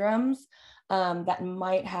syndromes that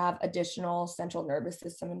might have additional central nervous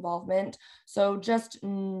system involvement. So just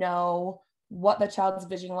know what the child's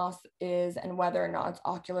vision loss is and whether or not it's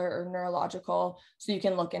ocular or neurological, so you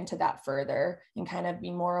can look into that further and kind of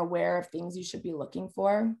be more aware of things you should be looking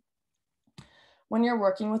for. When you're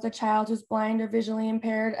working with a child who's blind or visually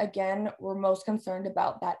impaired, again, we're most concerned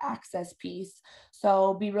about that access piece.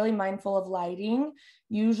 So be really mindful of lighting.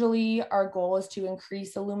 Usually our goal is to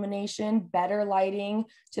increase illumination. Better lighting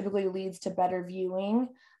typically leads to better viewing,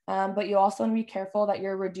 but you also want to be careful that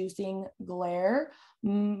you're reducing glare.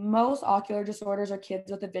 Most ocular disorders or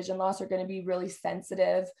kids with a vision loss are going to be really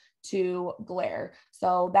sensitive to glare.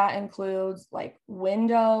 So that includes like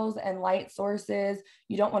windows and light sources.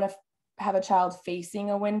 You don't want to have a child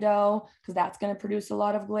facing a window because that's going to produce a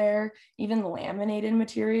lot of glare. Even laminated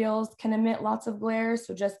materials can emit lots of glare,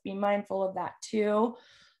 so just be mindful of that too.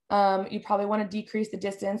 You probably want to decrease the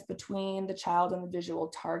distance between the child and the visual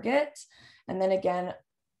target. And then again,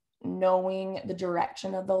 knowing the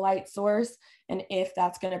direction of the light source and if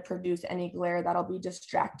that's going to produce any glare that'll be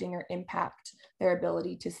distracting or impact their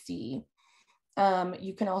ability to see.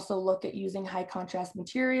 You can also look at using high contrast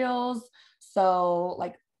materials. So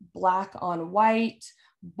like black on white,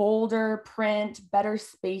 bolder print, better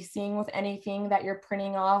spacing with anything that you're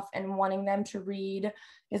printing off and wanting them to read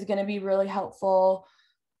is going to be really helpful.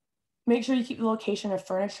 Make sure you keep the location of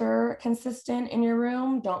furniture consistent in your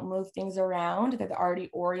room. Don't move things around. They're already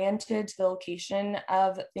oriented to the location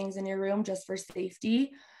of things in your room just for safety.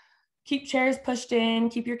 Keep chairs pushed in,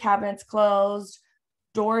 keep your cabinets closed.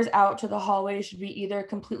 Doors out to the hallway should be either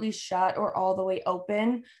completely shut or all the way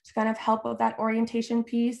open to kind of help with that orientation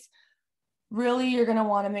piece. Really, you're going to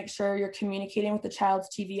want to make sure you're communicating with the child's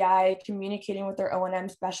TVI, communicating with their O&M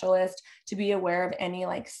specialist to be aware of any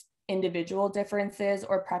like individual differences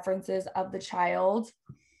or preferences of the child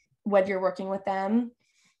when you're working with them.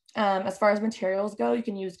 As far as materials go, you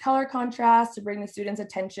can use color contrast to bring the student's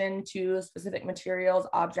attention to specific materials,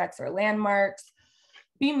 objects, or landmarks.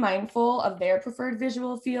 Be mindful of their preferred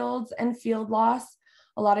visual fields and field loss.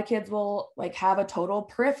 A lot of kids will like have a total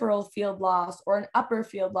peripheral field loss or an upper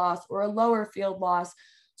field loss or a lower field loss.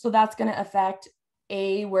 So that's going to affect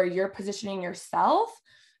A, where you're positioning yourself,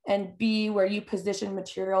 and B, where you position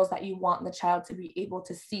materials that you want the child to be able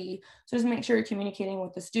to see. So just make sure you're communicating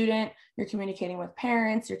with the student, you're communicating with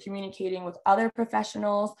parents, you're communicating with other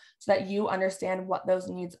professionals so that you understand what those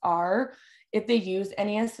needs are. If they use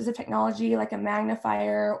any assistive technology like a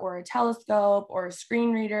magnifier or a telescope or a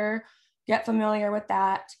screen reader, get familiar with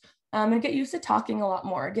that. And get used to talking a lot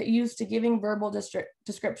more. Get used to giving verbal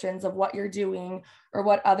descriptions of what you're doing or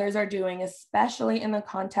what others are doing, especially in the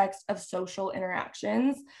context of social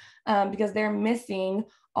interactions, because they're missing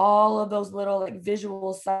all of those little like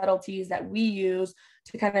visual subtleties that we use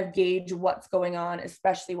to kind of gauge what's going on,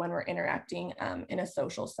 especially when we're interacting in a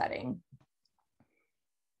social setting.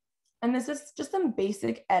 And this is just some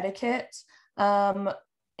basic etiquette.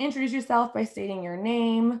 Introduce yourself by stating your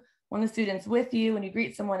name. When the student's with you, when you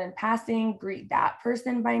greet someone in passing, greet that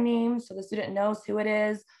person by name so the student knows who it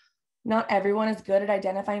is. Not everyone is good at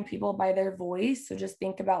identifying people by their voice, so just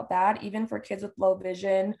think about that. Even for kids with low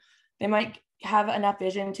vision, they might have enough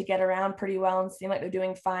vision to get around pretty well and seem like they're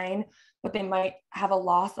doing fine, but they might have a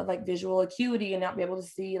loss of like visual acuity and not be able to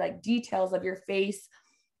see like details of your face,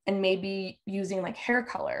 and maybe using like hair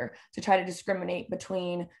color to try to discriminate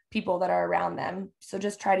between people that are around them. So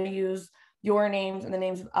just try to use your names and the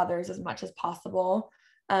names of others as much as possible.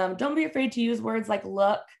 Don't be afraid to use words like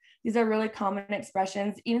look. These are really common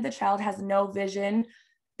expressions. Even if the child has no vision,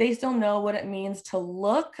 they still know what it means to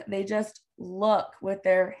look. They just look with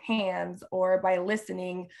their hands or by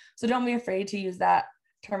listening. So don't be afraid to use that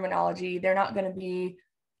terminology. They're not going to be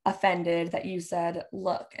offended that you said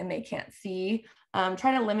look and they can't see.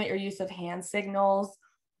 Try to limit your use of hand signals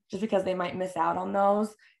just because they might miss out on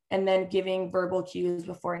those, and then giving verbal cues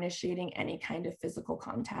before initiating any kind of physical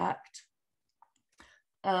contact.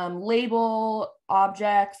 Label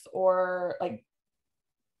objects or like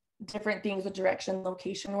different things with direction,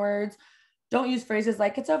 location words. Don't use phrases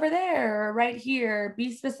like it's over there or right here.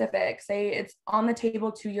 Be specific. Say it's on the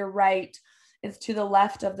table to your right, it's to the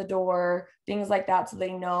left of the door, things like that, so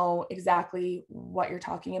they know exactly what you're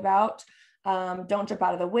talking about. Don't jump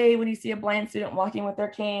out of the way when you see a blind student walking with their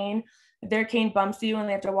cane. If their cane bumps you and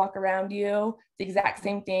they have to walk around you, the exact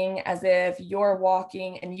same thing as if you're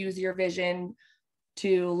walking and use your vision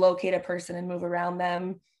to locate a person and move around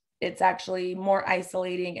them. It's actually more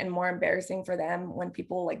isolating and more embarrassing for them when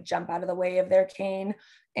people like jump out of the way of their cane,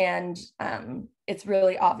 and it's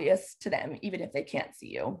really obvious to them even if they can't see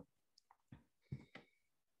you.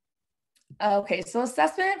 Okay, so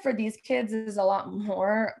assessment for these kids is a lot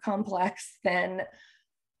more complex than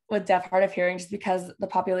with deaf, hard of hearing, just because the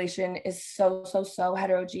population is so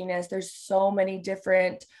heterogeneous. There's so many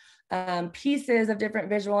different pieces of different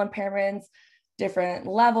visual impairments, different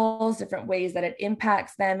levels, different ways that it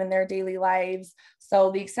impacts them in their daily lives.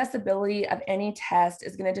 So the accessibility of any test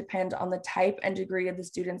is going to depend on the type and degree of the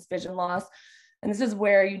student's vision loss. And this is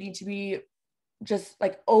where you need to be just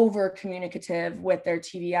like over communicative with their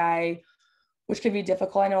TVI, which can be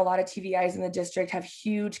difficult. I know a lot of TVIs in the district have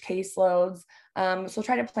huge caseloads. So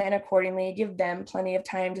try to plan accordingly, give them plenty of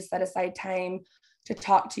time to set aside time to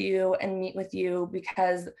talk to you and meet with you,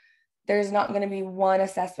 because there's not going to be one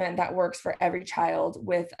assessment that works for every child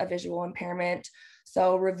with a visual impairment.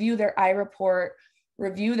 So review their eye report,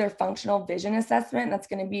 review their functional vision assessment. That's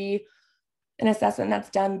going to be an assessment that's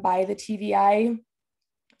done by the TVI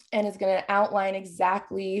and is going to outline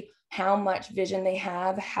exactly how much vision they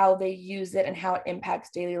have, how they use it, and how it impacts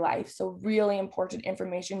daily life. So really important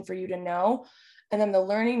information for you to know. And then the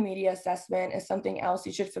learning media assessment is something else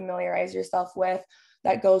you should familiarize yourself with,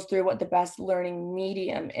 that goes through what the best learning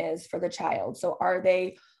medium is for the child. So are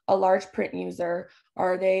they a large print user?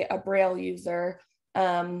 Are they a Braille user?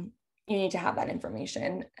 You need to have that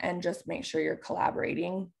information and just make sure you're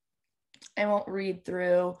collaborating. I won't read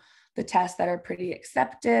through the tests that are pretty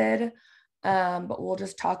accepted, but we'll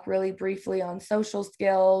just talk really briefly on social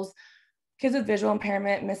skills. Kids with visual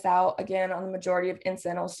impairment miss out, again, on the majority of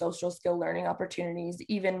incidental social skill learning opportunities,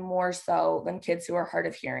 even more so than kids who are hard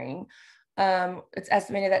of hearing. It's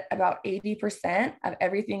estimated that about 80% of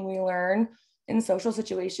everything we learn in social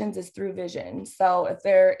situations is through vision. So if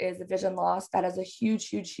there is a vision loss, that has a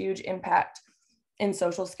huge impact in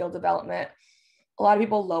social skill development. A lot of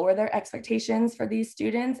people lower their expectations for these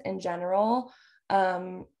students in general,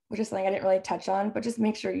 which is something I didn't really touch on, but just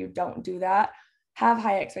make sure you don't do that. Have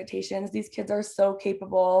high expectations. These kids are so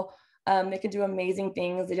capable. They can do amazing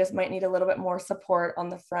things. They just might need a little bit more support on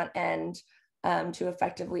the front end to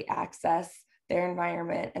effectively access their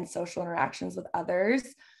environment and social interactions with others.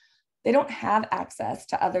 They don't have access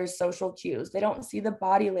to others' social cues. They don't see the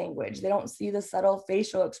body language. They don't see the subtle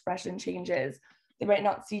facial expression changes. They might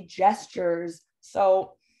not see gestures.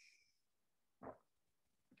 So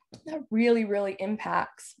that really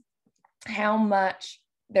impacts how much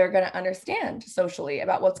they're going to understand socially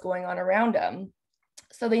about what's going on around them.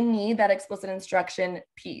 So they need that explicit instruction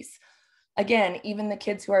piece. Again, even the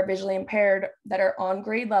kids who are visually impaired that are on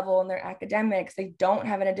grade level in their academics, they don't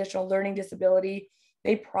have an additional learning disability.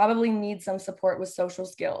 They probably need some support with social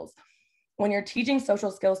skills. when you're teaching social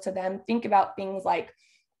skills to them, think about things like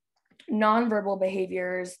nonverbal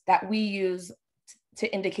behaviors that we use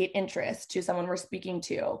to indicate interest to someone we're speaking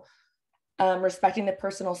to. Respecting the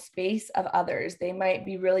personal space of others. They might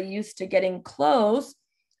be really used to getting close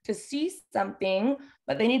to see something,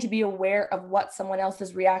 but they need to be aware of what someone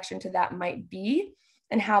else's reaction to that might be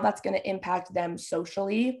and how that's going to impact them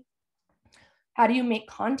socially. How do you make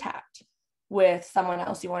contact with someone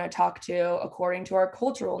else you want to talk to according to our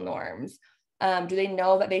cultural norms? Do they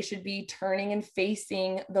know that they should be turning and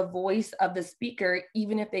facing the voice of the speaker,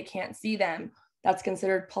 even if they can't see them? That's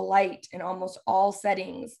considered polite in almost all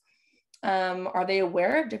settings. Are they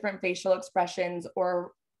aware of different facial expressions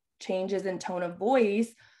or changes in tone of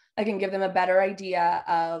voice that can give them a better idea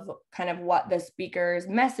of kind of what the speaker's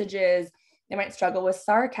message is? They might struggle with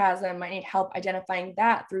sarcasm, might need help identifying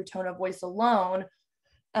that through tone of voice alone.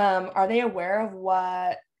 Are they aware of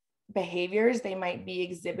what behaviors they might be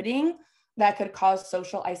exhibiting that could cause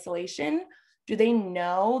social isolation? Do they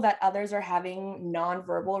know that others are having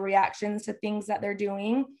nonverbal reactions to things that they're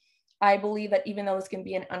doing? I believe that even though this can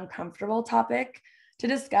be an uncomfortable topic to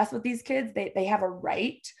discuss with these kids, they have a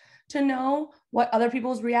right to know what other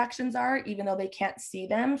people's reactions are, even though they can't see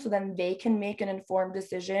them. So then they can make an informed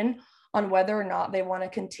decision on whether or not they want to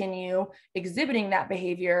continue exhibiting that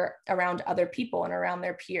behavior around other people and around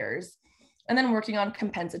their peers. And then working on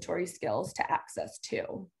compensatory skills to access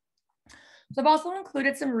too. So I've also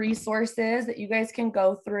included some resources that you guys can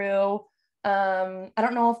go through. I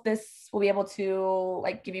don't know if this will be able to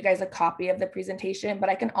like give you guys a copy of the presentation, but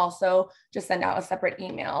I can also just send out a separate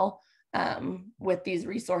email with these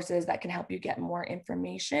resources that can help you get more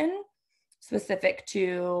information specific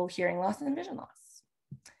to hearing loss and vision loss.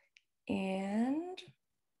 And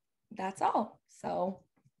that's all. So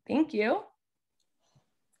thank you.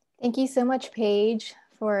 Thank you so much, Paige,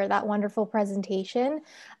 for that wonderful presentation.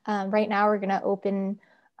 Right now, we're going to open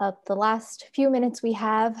up the last few minutes we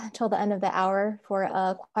have till the end of the hour for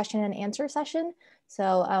a question and answer session.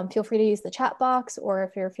 So feel free to use the chat box, or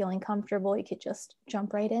if you're feeling comfortable, you could just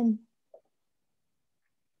jump right in.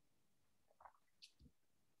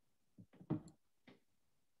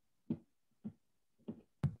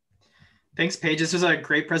 Thanks, Paige. This was a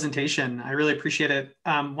great presentation. I really appreciate it.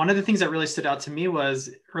 One of the things that really stood out to me was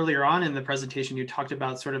earlier on in the presentation, you talked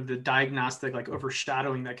about sort of the diagnostic like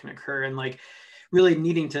overshadowing that can occur and like really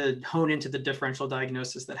needing to hone into the differential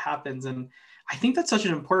diagnosis that happens. And I think that's such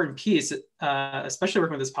an important piece, especially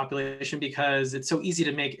working with this population, because it's so easy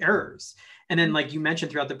to make errors. And then like you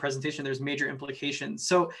mentioned throughout the presentation, there's major implications.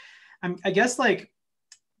 So I guess like,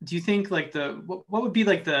 do you think like what would be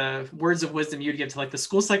like the words of wisdom you'd give to like the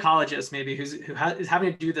school psychologist maybe who is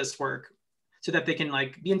having to do this work so that they can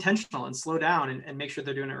like be intentional and slow down and make sure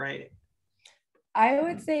they're doing it right? I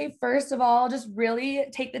would say, first of all, just really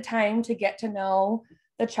take the time to get to know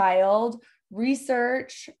the child,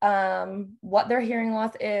 research what their hearing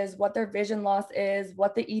loss is, what their vision loss is,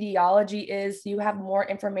 what the etiology is, so you have more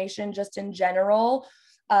information just in general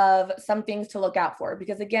of some things to look out for.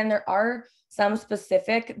 Because again, there are some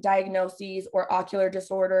specific diagnoses or ocular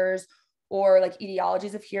disorders or like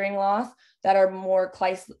etiologies of hearing loss that are more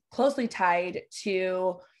closely tied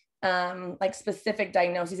to like specific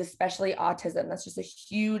diagnoses, especially autism. That's just a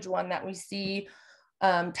huge one that we see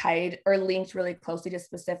tied or linked really closely to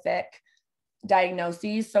specific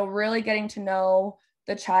diagnoses. So really getting to know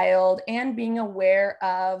the child and being aware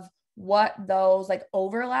of what those like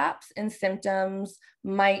overlaps in symptoms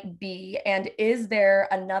might be. And is there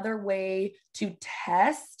another way to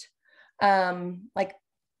test like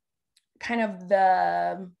kind of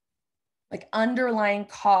the like underlying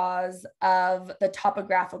cause of the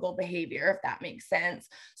topographical behavior, if that makes sense.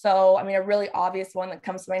 So, I mean, a really obvious one that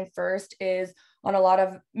comes to mind first is on a lot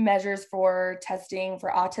of measures for testing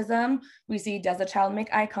for autism, we see, does a child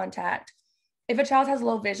make eye contact? If a child has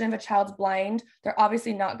low vision, if a child's blind, they're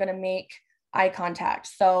obviously not going to make eye contact.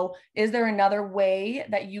 So is there another way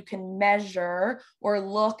that you can measure or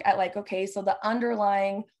look at like, okay, so the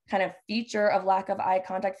underlying kind of feature of lack of eye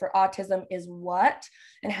contact for autism is what?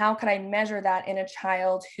 And how could I measure that in a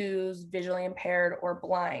child who's visually impaired or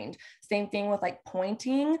blind? Same thing with like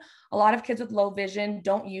pointing. A lot of kids with low vision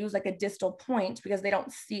don't use like a distal point because they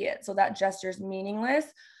don't see it. So that gesture is meaningless.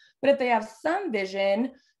 But if they have some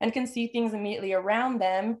vision and can see things immediately around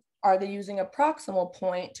them, are they using a proximal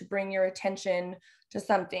point to bring your attention to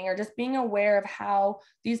something? Or just being aware of how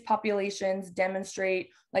these populations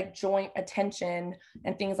demonstrate like joint attention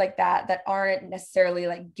and things like that, that aren't necessarily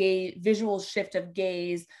like visual shift of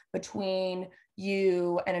gaze between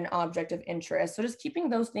you and an object of interest. So just keeping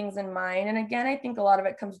those things in mind. And again, I think a lot of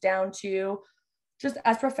it comes down to just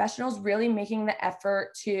as professionals, really making the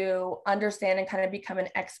effort to understand and kind of become an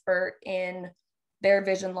expert in their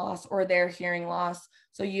vision loss or their hearing loss,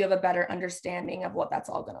 so you have a better understanding of what that's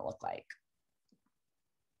all going to look like.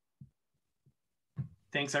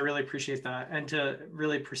 Thanks, I really appreciate that. And to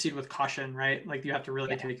really proceed with caution, right? Like you have to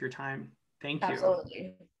really take your time. Thank you.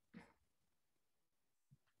 Absolutely.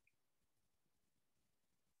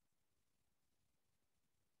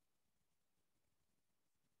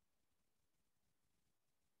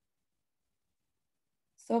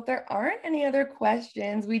 So if there aren't any other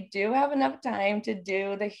questions, we do have enough time to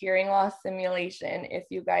do the hearing loss simulation if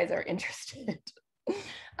you guys are interested.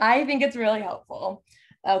 I think it's really helpful.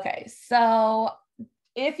 Okay, so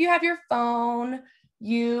if you have your phone,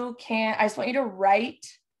 I just want you to write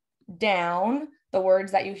down the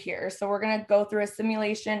words that you hear. So we're going to go through a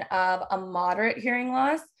simulation of a moderate hearing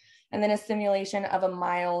loss and then a simulation of a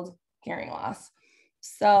mild hearing loss.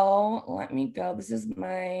 So let me go. This is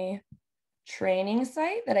my training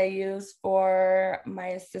site that I use for my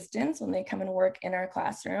assistants when they come and work in our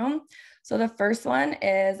classroom. So the first one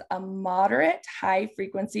is a moderate high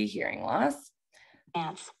frequency hearing loss.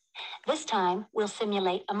 This time we'll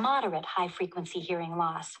simulate a moderate high frequency hearing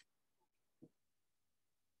loss.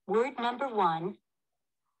 Word number 1.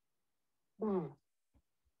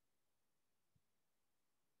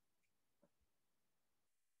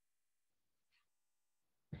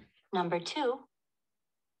 Number 2.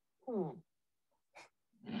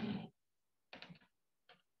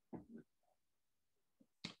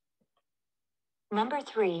 Number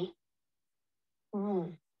 3.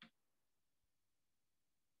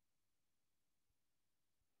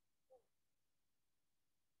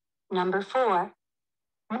 Number 4.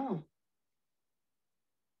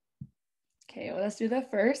 Okay, well, let's do the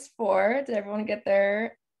first 4. Did everyone get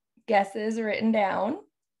their guesses written down?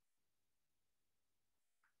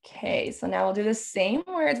 Okay, so now we'll do the same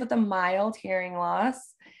words with a mild hearing loss.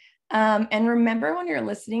 And remember when you're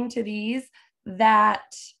listening to these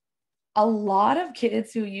that a lot of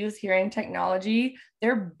kids who use hearing technology,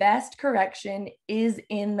 their best correction is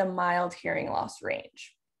in the mild hearing loss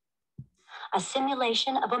range. A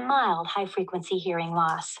simulation of a mild high-frequency hearing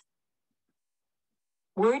loss.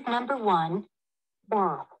 Word number 1,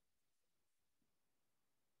 bath.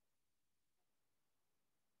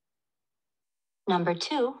 Number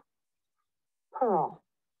 2, pearl.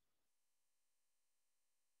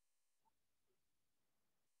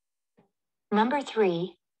 Number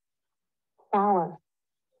 3, flower.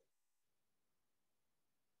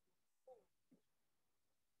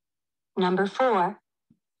 Number 4,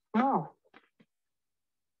 mouth.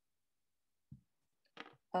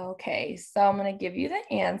 Okay, so I'm going to give you the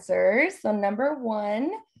answers. So number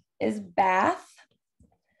 1 is bath.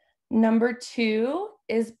 Number 2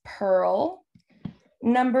 is pearl.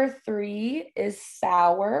 Number 3 is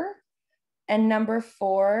sour. And number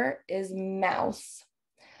 4 is mouse.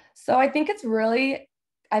 So I think it's really,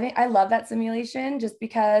 I love that simulation just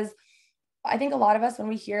because I think a lot of us, when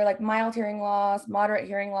we hear like mild hearing loss, moderate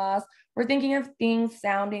hearing loss, we're thinking of things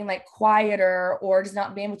sounding like quieter or just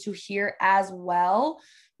not being able to hear as well.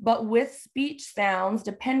 But with speech sounds,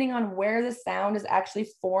 depending on where the sound is actually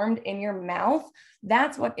formed in your mouth,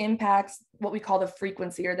 that's what impacts what we call the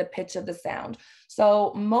frequency or the pitch of the sound.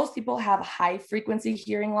 So most people have high frequency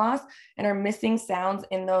hearing loss and are missing sounds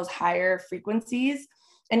in those higher frequencies.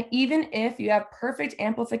 And even if you have perfect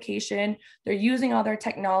amplification, they're using all their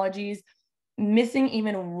technologies, missing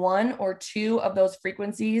even 1 or 2 of those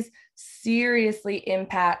frequencies seriously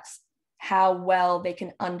impacts how well they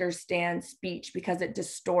can understand speech because it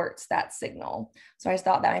distorts that signal. So I just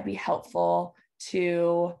thought that might be helpful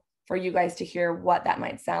for you guys to hear what that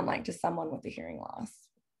might sound like to someone with a hearing loss.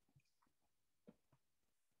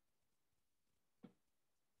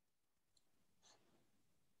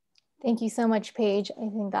 Thank you so much, Paige. I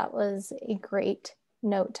think that was a great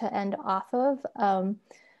note to end off of.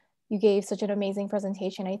 You gave such an amazing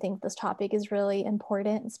presentation. I think this topic is really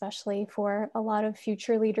important, especially for a lot of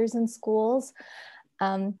future leaders in schools.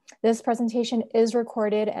 This presentation is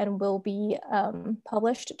recorded and will be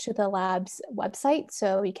published to the lab's website.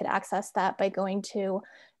 So you can access that by going to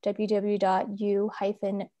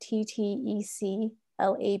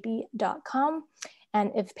www.u-TTEClab.com. And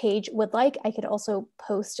if Paige would like, I could also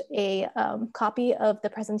post a copy of the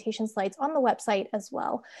presentation slides on the website as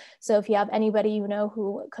well. So if you have anybody you know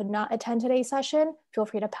who could not attend today's session, feel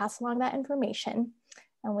free to pass along that information.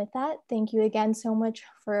 And with that, thank you again so much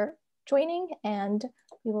for joining, and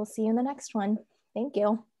we will see you in the next one. Thank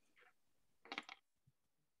you.